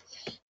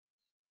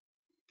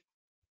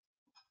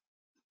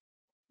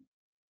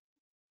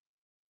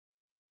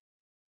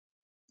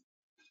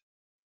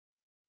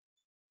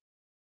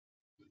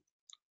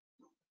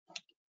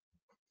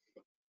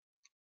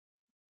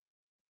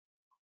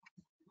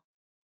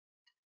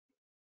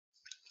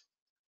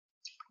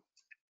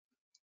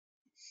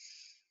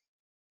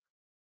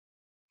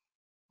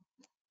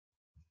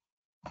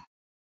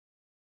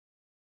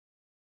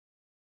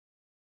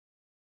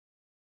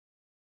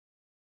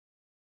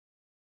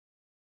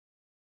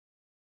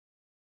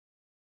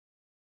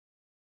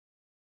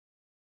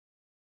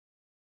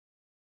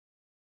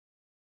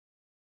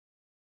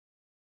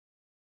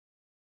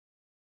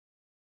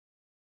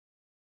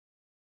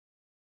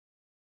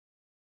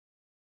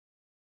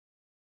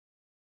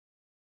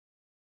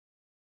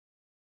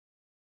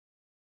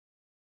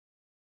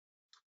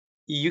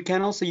 You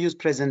can also use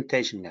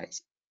presentation,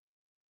 guys.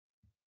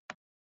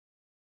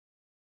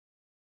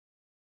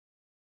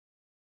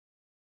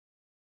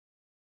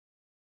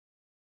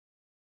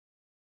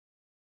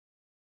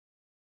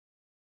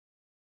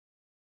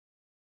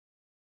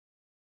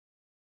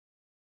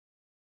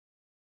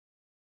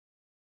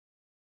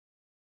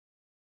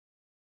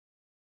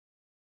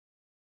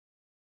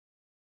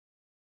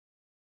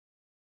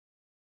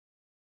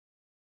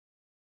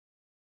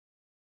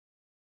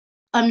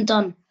 I'm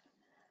done.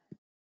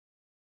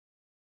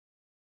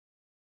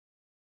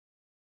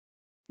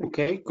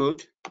 Okay,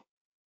 good.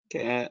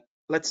 Okay,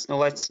 let's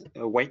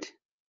wait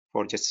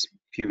for just a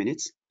few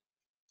minutes.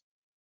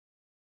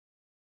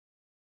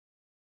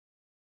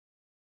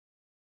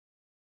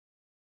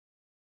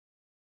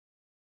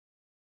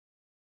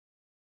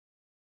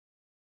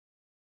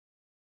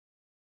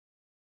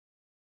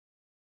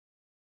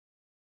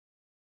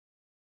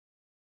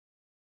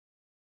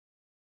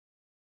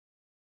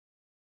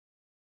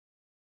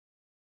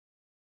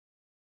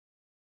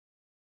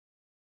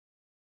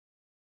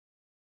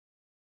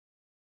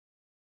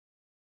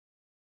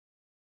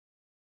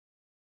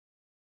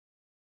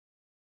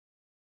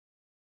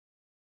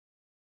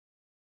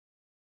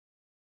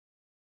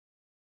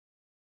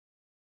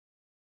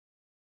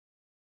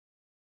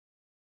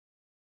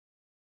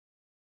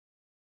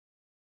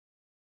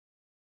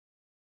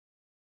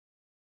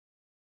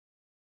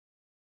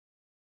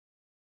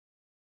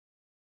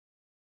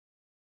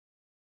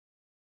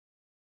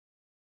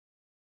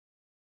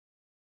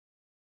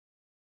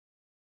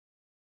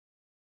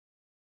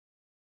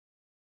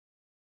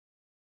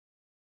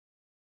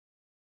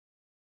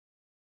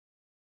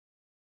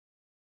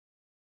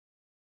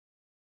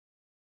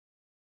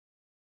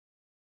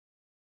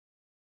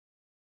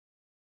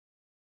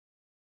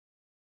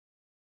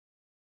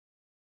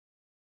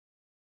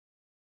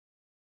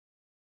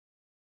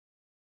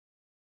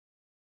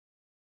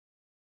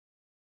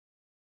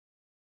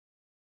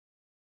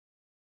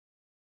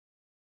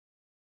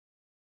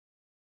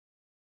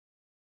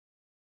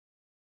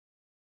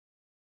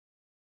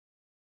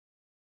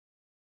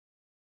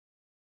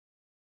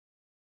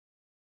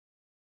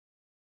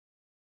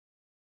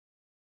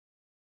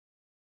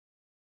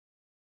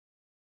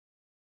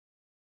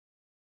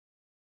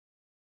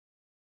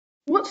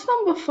 What's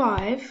number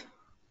 5?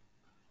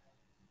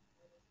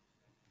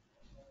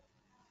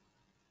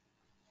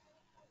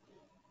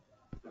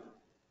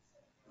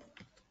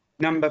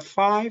 Number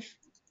 5.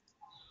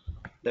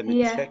 Let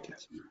me Yeah. check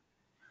it.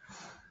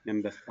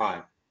 Number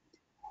 5.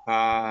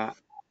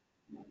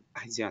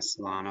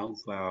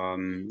 Aslanov,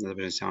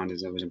 the sound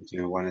is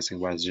between one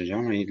and was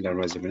Germany, Hitler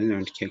was a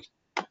brilliant kick.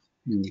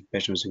 The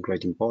question was of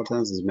great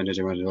importance. His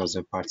management was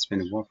a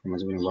participant in war from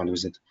one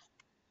was it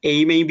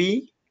A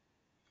maybe?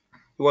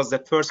 He was the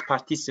first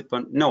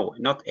participant. No,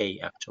 not A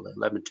actually.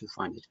 Let me to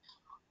find it.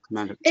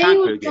 Commander A Tank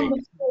was Brigade. number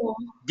 4.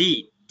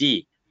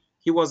 D.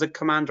 He was a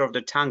commander of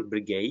the Tank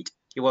Brigade.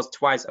 He was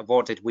twice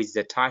awarded with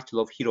the title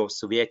of Hero of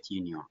Soviet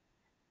Union.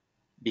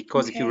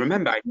 Because if you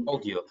remember, I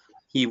told you,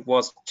 he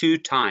was 2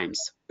 times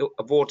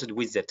awarded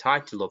with the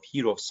title of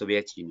Hero of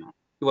Soviet Union.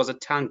 He was a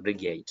tank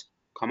brigade,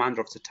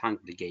 commander of the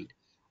tank brigade.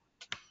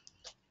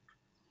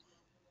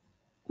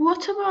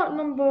 What about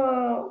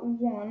number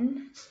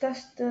 1?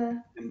 That's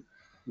the...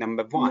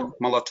 Number 1,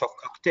 Molotov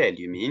cocktail,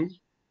 you mean?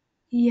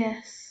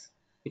 Yes.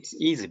 It's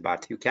easy,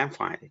 but you can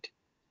find it.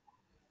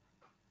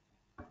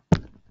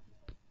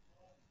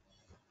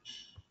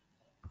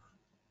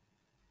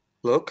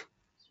 Look,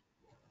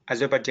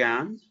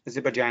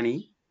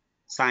 Azerbaijani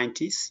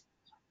scientists.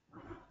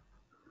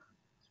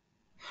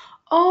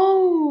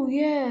 Oh,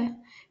 yeah.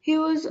 He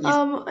was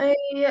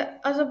a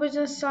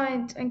Azerbaijan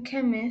scientist and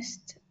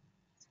chemist.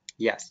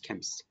 Yes,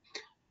 chemist.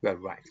 You are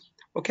right.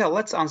 Okay,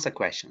 let's answer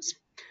questions.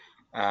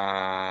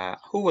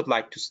 Who would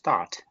like to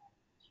start?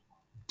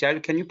 Jerry,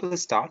 can you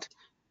please start?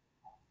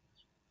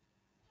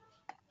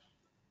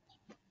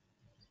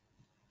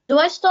 Do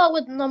I start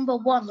with number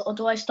 1 or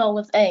do I start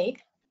with A?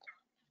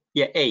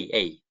 Yeah,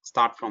 A.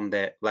 Start from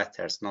the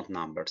letters, not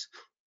numbers.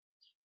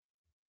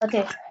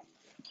 Okay.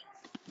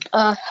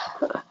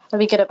 Let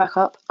me get it back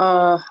up.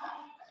 Hang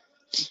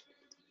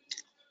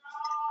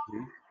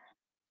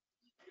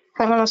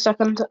on a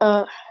second.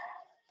 There.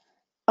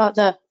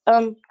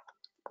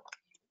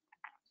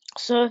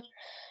 So,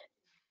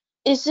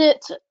 is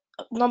it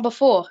number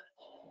 4?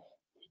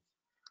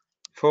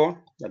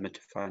 4? Let me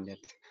find it.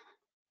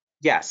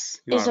 Yes,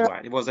 you Is are there...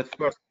 right. It was the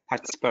first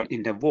participant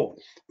in the war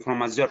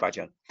from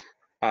Azerbaijan.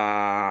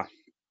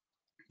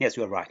 Yes,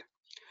 you are right.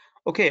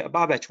 Okay,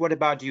 Babach, what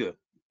about you?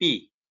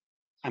 B.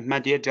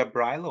 Ahmadiyya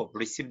Jabrailov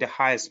received the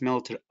highest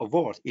military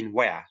award in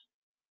where?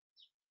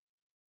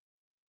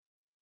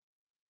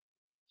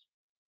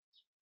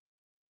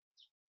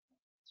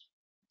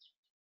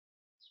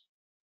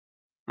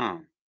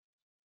 Oh,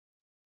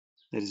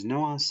 there is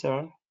no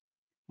answer.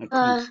 I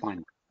couldn't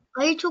find it.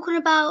 Are you talking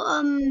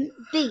about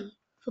B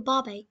for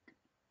Barbake?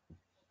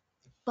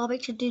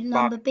 Barbake should do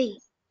number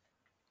B.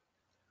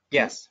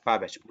 Yes,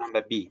 Babach,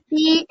 number B.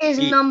 B is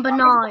number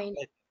 9.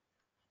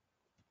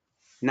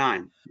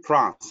 9.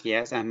 France,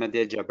 yes,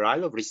 Ahmadiyya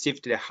Jabrailov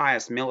received the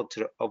highest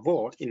military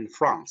award in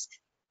France.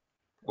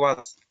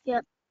 Was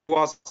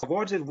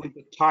awarded with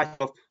the title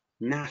of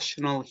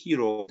National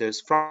Hero of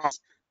France.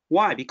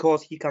 Why?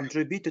 Because he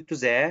contributed to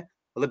the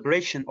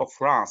liberation of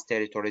France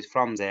territories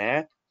from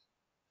the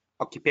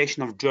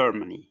occupation of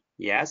Germany.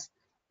 Yes.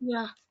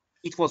 Yeah.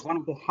 It was one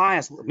of the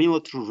highest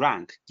military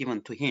rank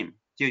given to him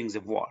during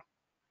the war.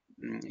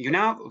 You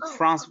know,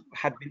 France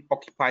had been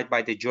occupied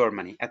by the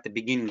Germany at the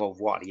beginning of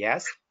war.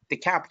 Yes. The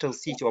capital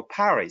city of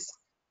Paris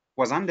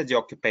was under the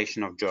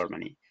occupation of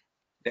Germany.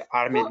 The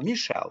Armée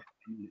Michel.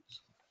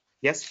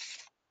 Yes.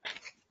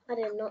 I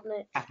did not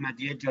know.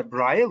 Ahmadiyya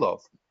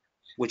Jabrailov,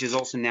 who is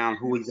also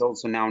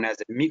known as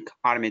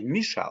Armée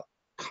Michel,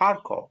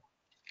 Kharkov,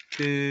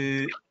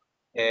 who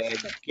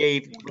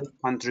gave great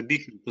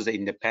contribution to the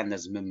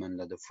independence movement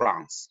of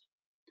France.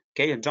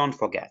 Okay, don't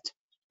forget,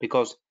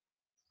 because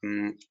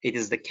it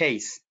is the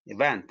case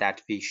event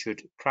that we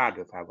should proud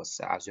of our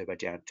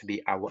Azerbaijan to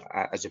be our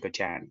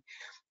Azerbaijani,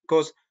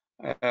 because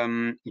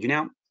you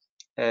know.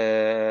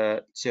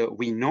 So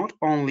we not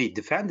only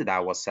defended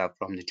ourselves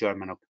from the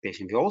German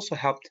occupation, we also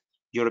helped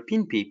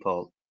European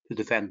people to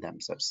defend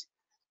themselves.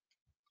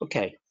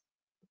 Okay.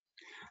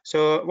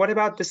 So what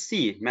about the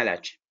C,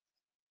 Melech?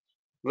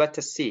 Let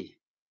us see.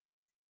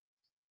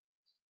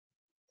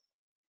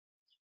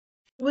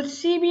 Would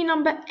C be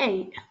number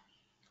 8?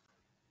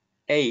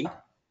 A.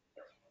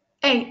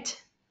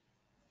 8.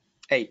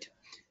 8.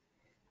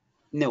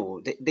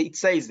 No, it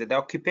says that the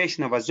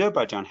occupation of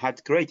Azerbaijan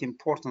had great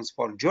importance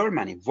for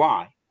Germany.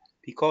 Why?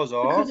 Because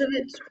of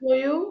its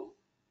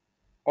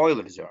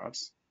oil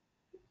reserves.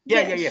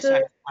 Yes.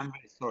 So, I'm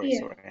very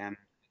sorry. I'm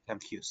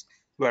confused.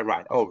 You are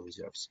right. Oil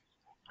reserves.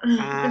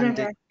 And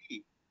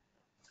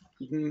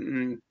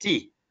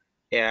T.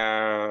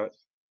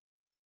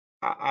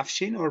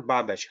 Afshin or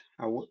Babach?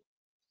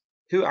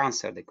 Who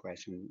answered the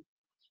question?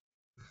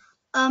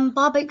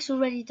 Barbake's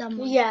already done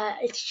one. Yeah,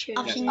 it's true.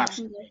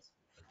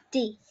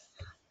 D.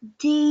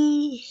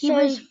 D. He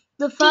was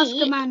the first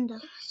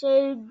commander.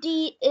 So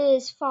D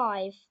is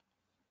 5.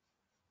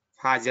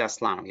 Haji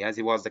Aslanov, yes,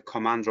 he was the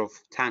commander of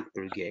tank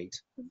brigade,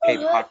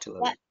 heavy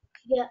artillery,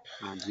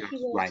 and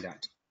like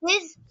that.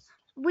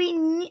 We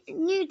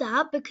knew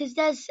that because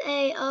there's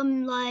a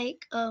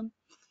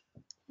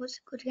what's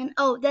it called again?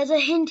 Oh, there's a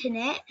hint in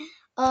it.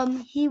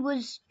 He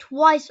was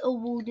twice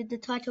awarded the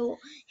title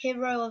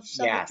Hero of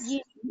Soviet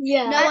Union.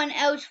 Yeah. No one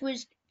else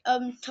was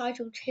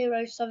titled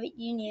Hero of Soviet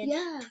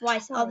Union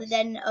twice other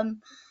than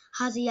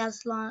Haji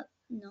Aslanov.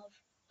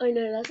 I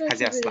know, that's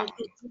Haji actually Aslanov.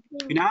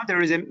 You know,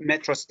 there is a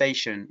metro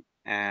station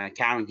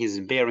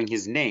bearing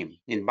his name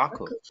in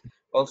Baku.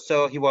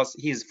 Also,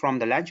 he's from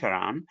the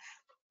Lancharan,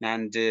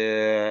 and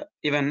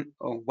even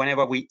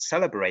whenever we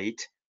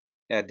celebrate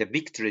the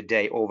Victory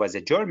Day over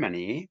the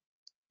Germany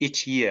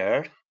each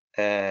year,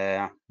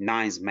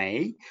 9th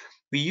May,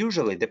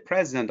 the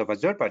president of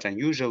Azerbaijan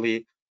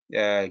usually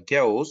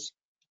goes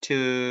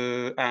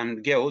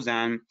and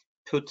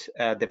put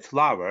the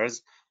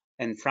flowers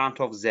in front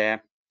of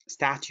the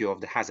statue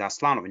of the Haji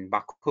Aslanov in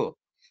Baku.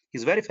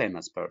 He's a very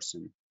famous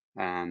person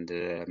and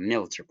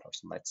military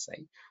person, let's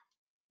say.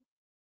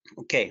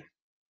 Okay.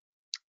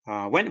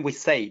 When we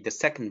say the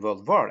Second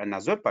World War in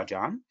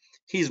Azerbaijan,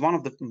 he is one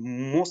of the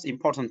most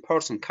important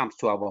person comes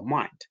to our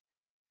mind,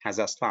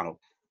 Haji Aslanov.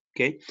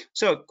 Okay,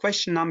 so not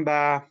question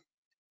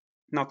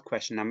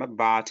number,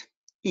 but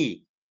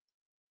E.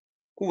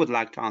 Who would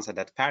like to answer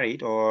that,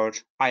 Farid or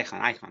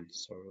Ayhan? Ayhan,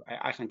 so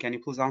Ayhan, can you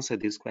please answer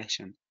this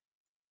question?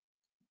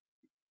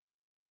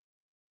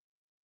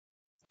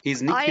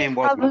 His nickname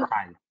was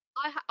Mikhail.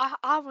 I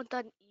haven't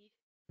done E.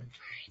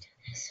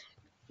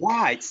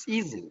 Why? It's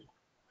easy.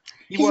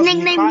 His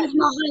nickname was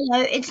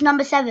Mahalo. It's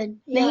number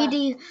 7.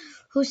 Mehdi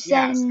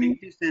Hussein. Yes,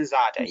 Mehdi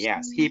Hussein.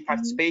 Yes, he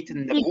participated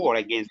in the war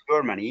against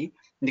Germany,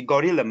 in the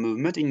guerrilla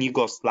movement in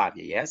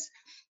Yugoslavia. Yes,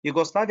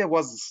 Yugoslavia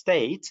was a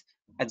state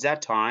at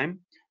that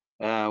time,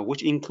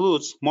 which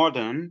includes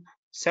modern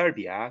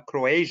Serbia,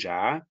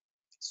 Croatia,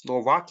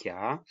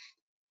 Slovakia,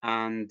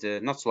 and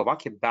not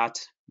Slovakia,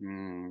 but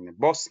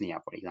Bosnia,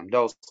 for example,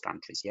 those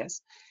countries.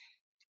 Yes.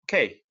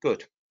 Okay,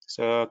 good.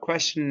 So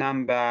question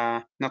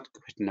number, not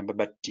question number,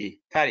 but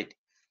Farid.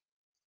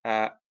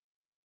 I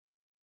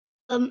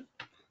Can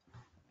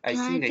I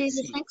think do they the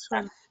see. next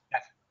one?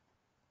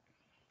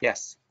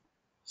 Yes.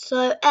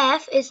 So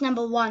F is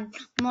number 1,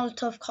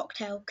 Molotov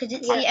cocktail, because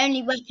it's the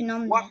only weapon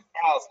on What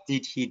there. else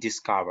did he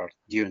discover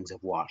during the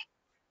war?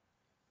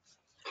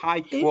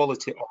 High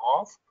quality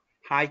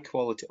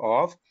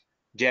of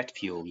jet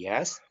fuel,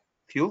 yes,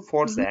 fuel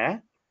for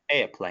the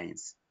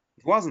airplanes.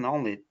 It wasn't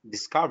only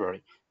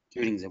discovery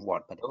during the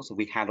war, but also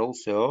we had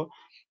also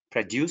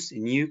produced a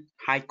new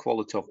high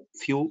quality of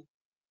fuel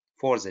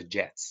for the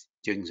jets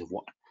during the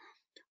war.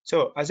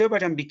 So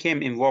Azerbaijan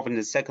became involved in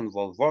the Second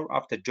World War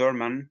after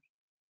German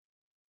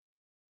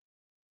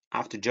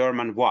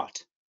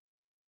what?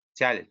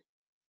 Jalil.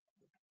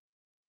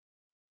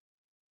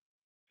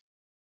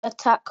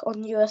 Attack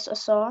on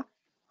USSR.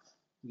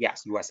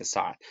 Yes,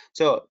 USSR.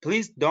 So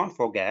please don't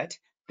forget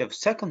the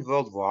Second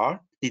World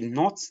War did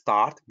not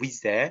start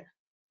with the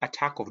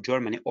attack of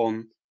Germany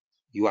on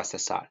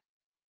USSR.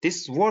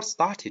 This war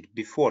started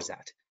before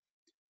that.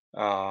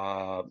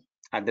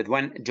 And that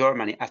when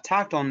Germany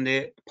attacked on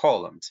the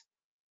Poland,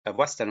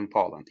 Western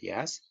Poland,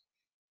 yes.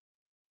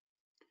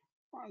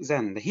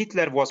 Then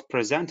Hitler was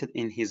presented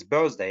in his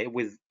birthday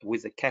with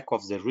a cake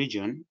of the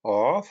region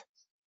of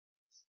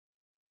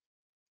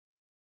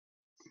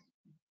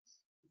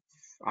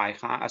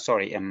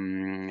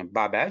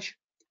Babaj,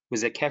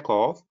 with a cake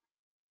of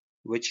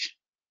which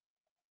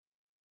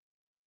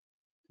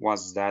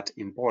was that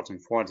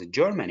important for the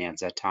Germany at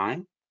that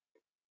time,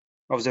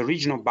 of the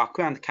region of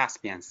Baku and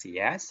Caspian Sea,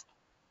 yes?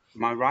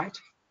 Am I right?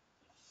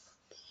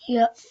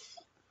 Yeah.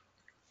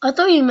 I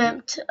thought you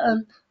meant,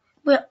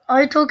 wait,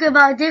 are you talking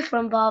about a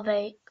different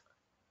barbecue?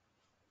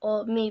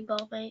 Or me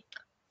barbecue?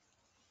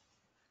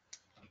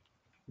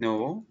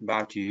 No,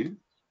 about you.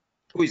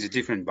 Who is a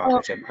different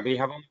Babaj? We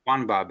have only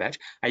one Babaj.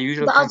 I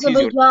usually The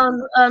confuse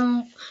your...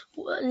 Azerbaijan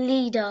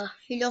leader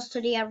who lost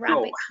to the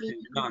Arabic leader.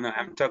 No,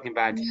 I'm talking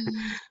about...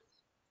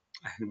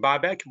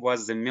 Babek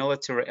was the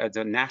military,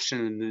 the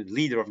national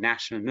leader of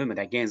national movement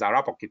against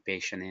Arab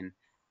occupation in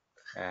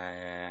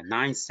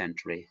 9th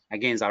century,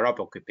 against Arab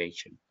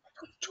occupation.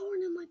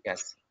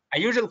 Yes. I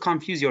usually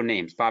confuse your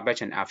names,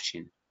 Babek and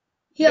Afshin.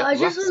 Yeah, The I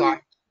just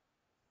left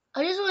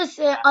want to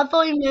say, I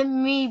thought you meant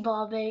me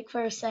barbecue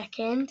for a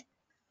second.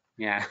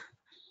 Yeah.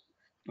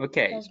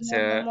 Okay. There's more So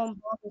than one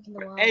barbecue in the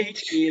world.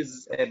 H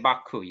is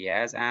Baku,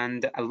 yes,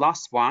 and the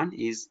last one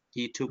is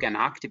he took an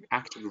active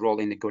role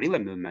in the guerrilla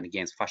movement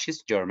against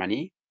fascist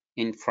Germany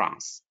in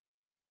France.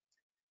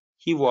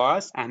 He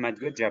was Ahmad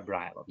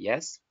Jabrailov,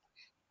 yes.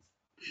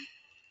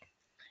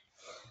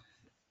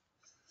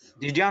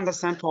 Did you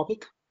understand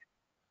topic?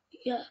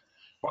 Yeah.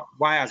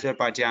 Why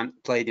Azerbaijan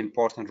played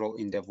important role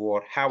in the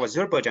war, how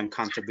Azerbaijan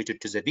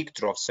contributed to the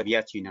victory of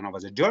Soviet Union over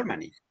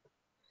Germany,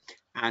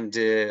 and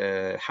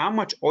how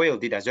much oil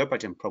did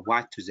Azerbaijan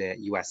provide to the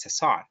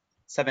USSR?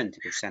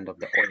 70% of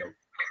the oil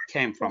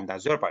came from the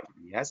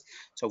Azerbaijan, yes?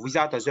 So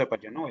without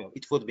Azerbaijan oil,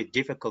 it would be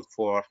difficult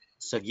for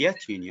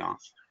Soviet Union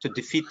to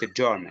defeat the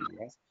Germany,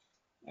 yes?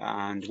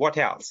 And what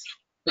else?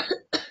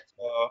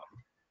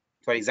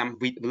 For example,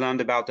 we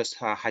learned about this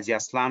Haji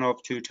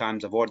Aslanov, 2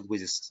 times awarded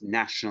with the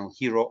national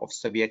hero of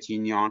Soviet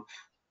Union.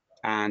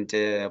 And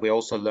we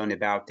also learned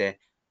about the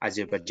how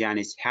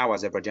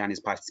Azerbaijanis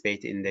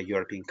participate in the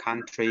European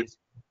countries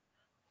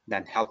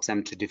that helps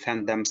them to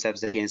defend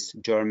themselves against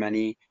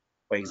Germany.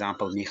 For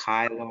example,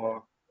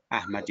 Mikhailov,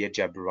 Ahmad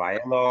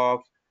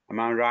Jabrailov. Am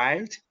I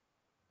right?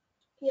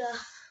 Yeah.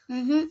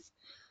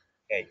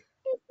 Okay,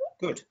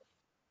 good.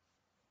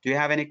 Do you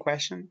have any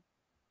question?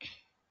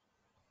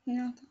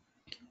 No.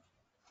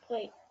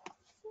 Wait.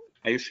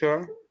 Are you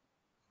sure?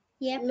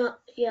 Yeah. No,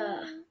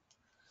 yeah.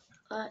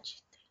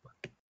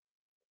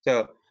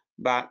 So,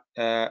 but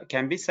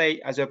can we say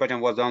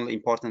Azerbaijan was only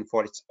important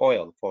for its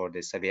oil for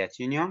the Soviet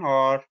Union,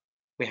 or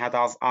we had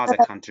other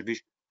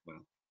contributions?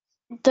 Well,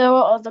 there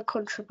were other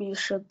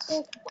contributions.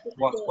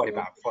 what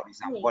about, for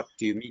example, what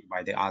do you mean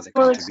by the other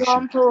For contribution?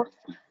 example,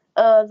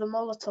 the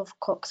Molotov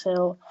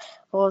cocktail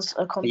was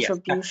a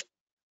contribution.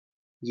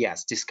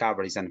 Yes,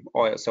 discoveries and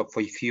oil. So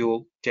for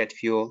fuel, jet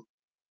fuel,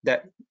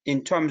 that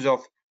in terms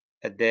of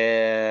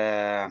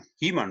the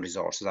human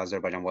resources,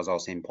 Azerbaijan was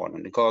also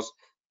important because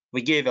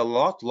we gave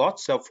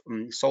lots of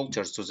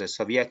soldiers to the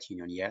Soviet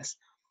Union. Yes,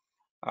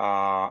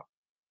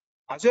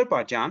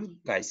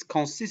 Azerbaijan, guys,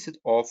 consisted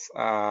of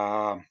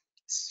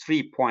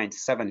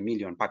 3.7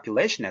 million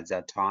population at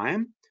that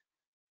time,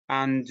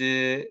 and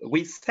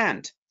we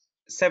sent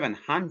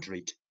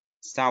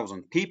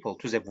 700,000 people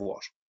to the war.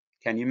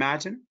 Can you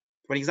imagine?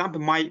 For example,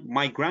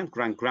 my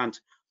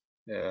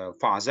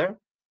grandfather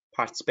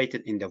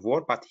participated in the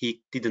war, but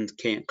he didn't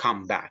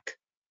come back.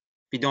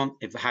 We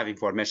don't have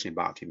information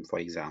about him, for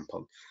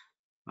example.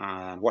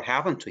 What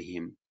happened to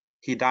him?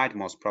 He died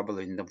most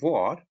probably in the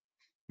war.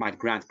 My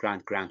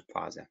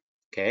grandfather.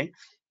 Okay.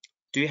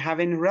 Do you have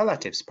any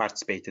relatives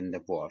participate in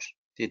the war?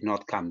 Did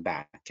not come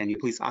back. Can you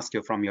please ask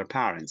you from your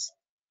parents?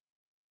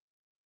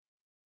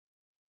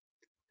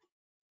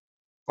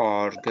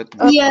 Or good?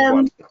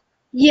 Yeah.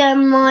 Yeah,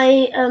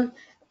 my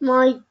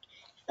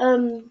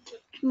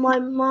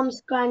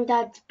mum's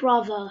granddad's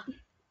brother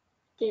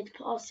did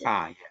pass it.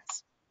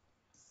 Yes.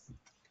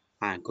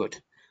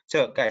 Good.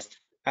 So guys,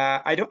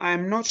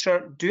 I'm not sure.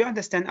 Do you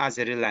understand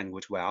Azeri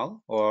language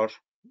well, or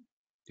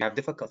you have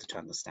difficulty to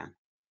understand?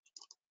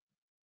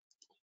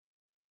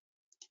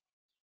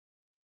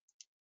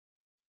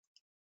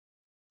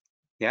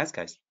 Yes,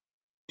 guys.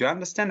 Do you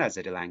understand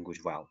Azeri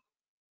language well,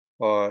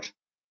 or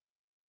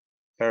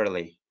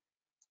barely?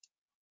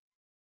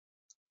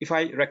 If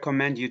I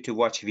recommend you to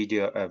watch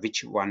video,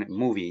 which one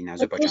movie in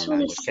Azerbaijan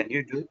language, can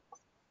you do?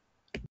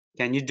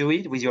 Can you do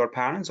it with your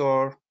parents,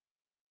 or?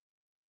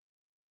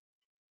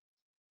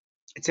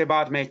 It's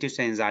about Mehdi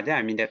Hüseyinzade,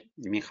 I mean that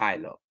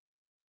Mikhailo.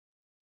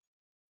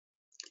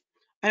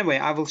 Anyway,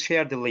 I will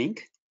share the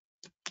link.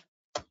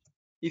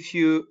 If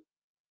you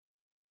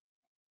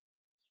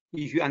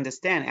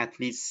understand at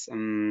least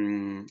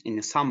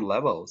in some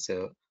level,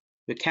 so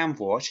you can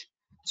watch.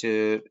 So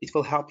it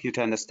will help you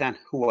to understand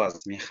who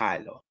was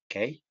Mikhailo.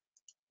 Okay.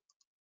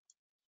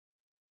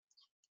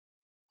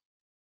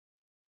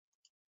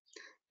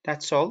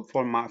 That's all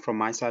from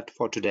my side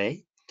for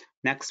today.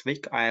 Next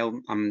week,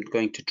 I'm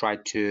going to try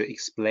to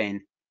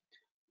explain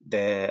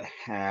the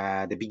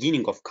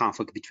beginning of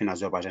conflict between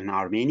Azerbaijan and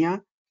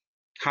Armenia,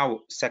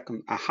 how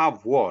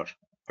war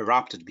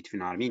erupted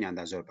between Armenia and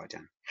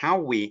Azerbaijan, how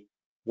we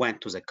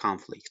went to the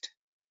conflict.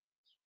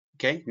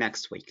 Okay,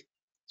 next week,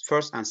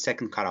 First and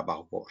Second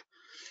Karabakh War.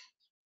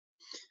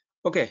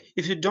 Okay,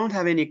 if you don't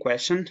have any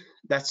question,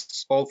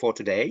 that's all for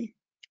today.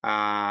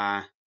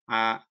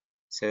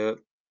 So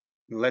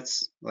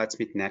let's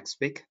meet next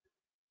week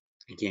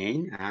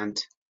again,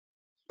 and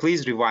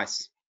please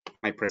revise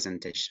my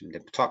presentation, the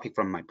topic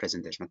from my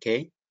presentation.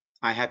 Okay,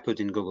 I have put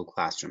in Google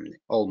Classroom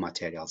all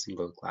materials in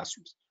Google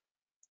Classrooms.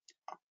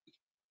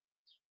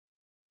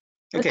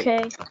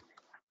 Okay.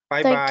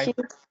 Bye. Thank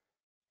you.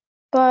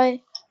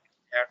 Bye.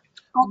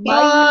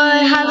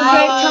 Bye. Have a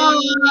great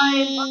time.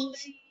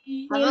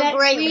 Have a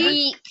great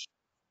week.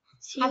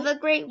 Have a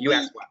great You week.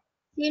 as well.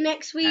 See you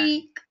next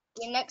week.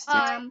 See you next Bye.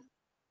 time.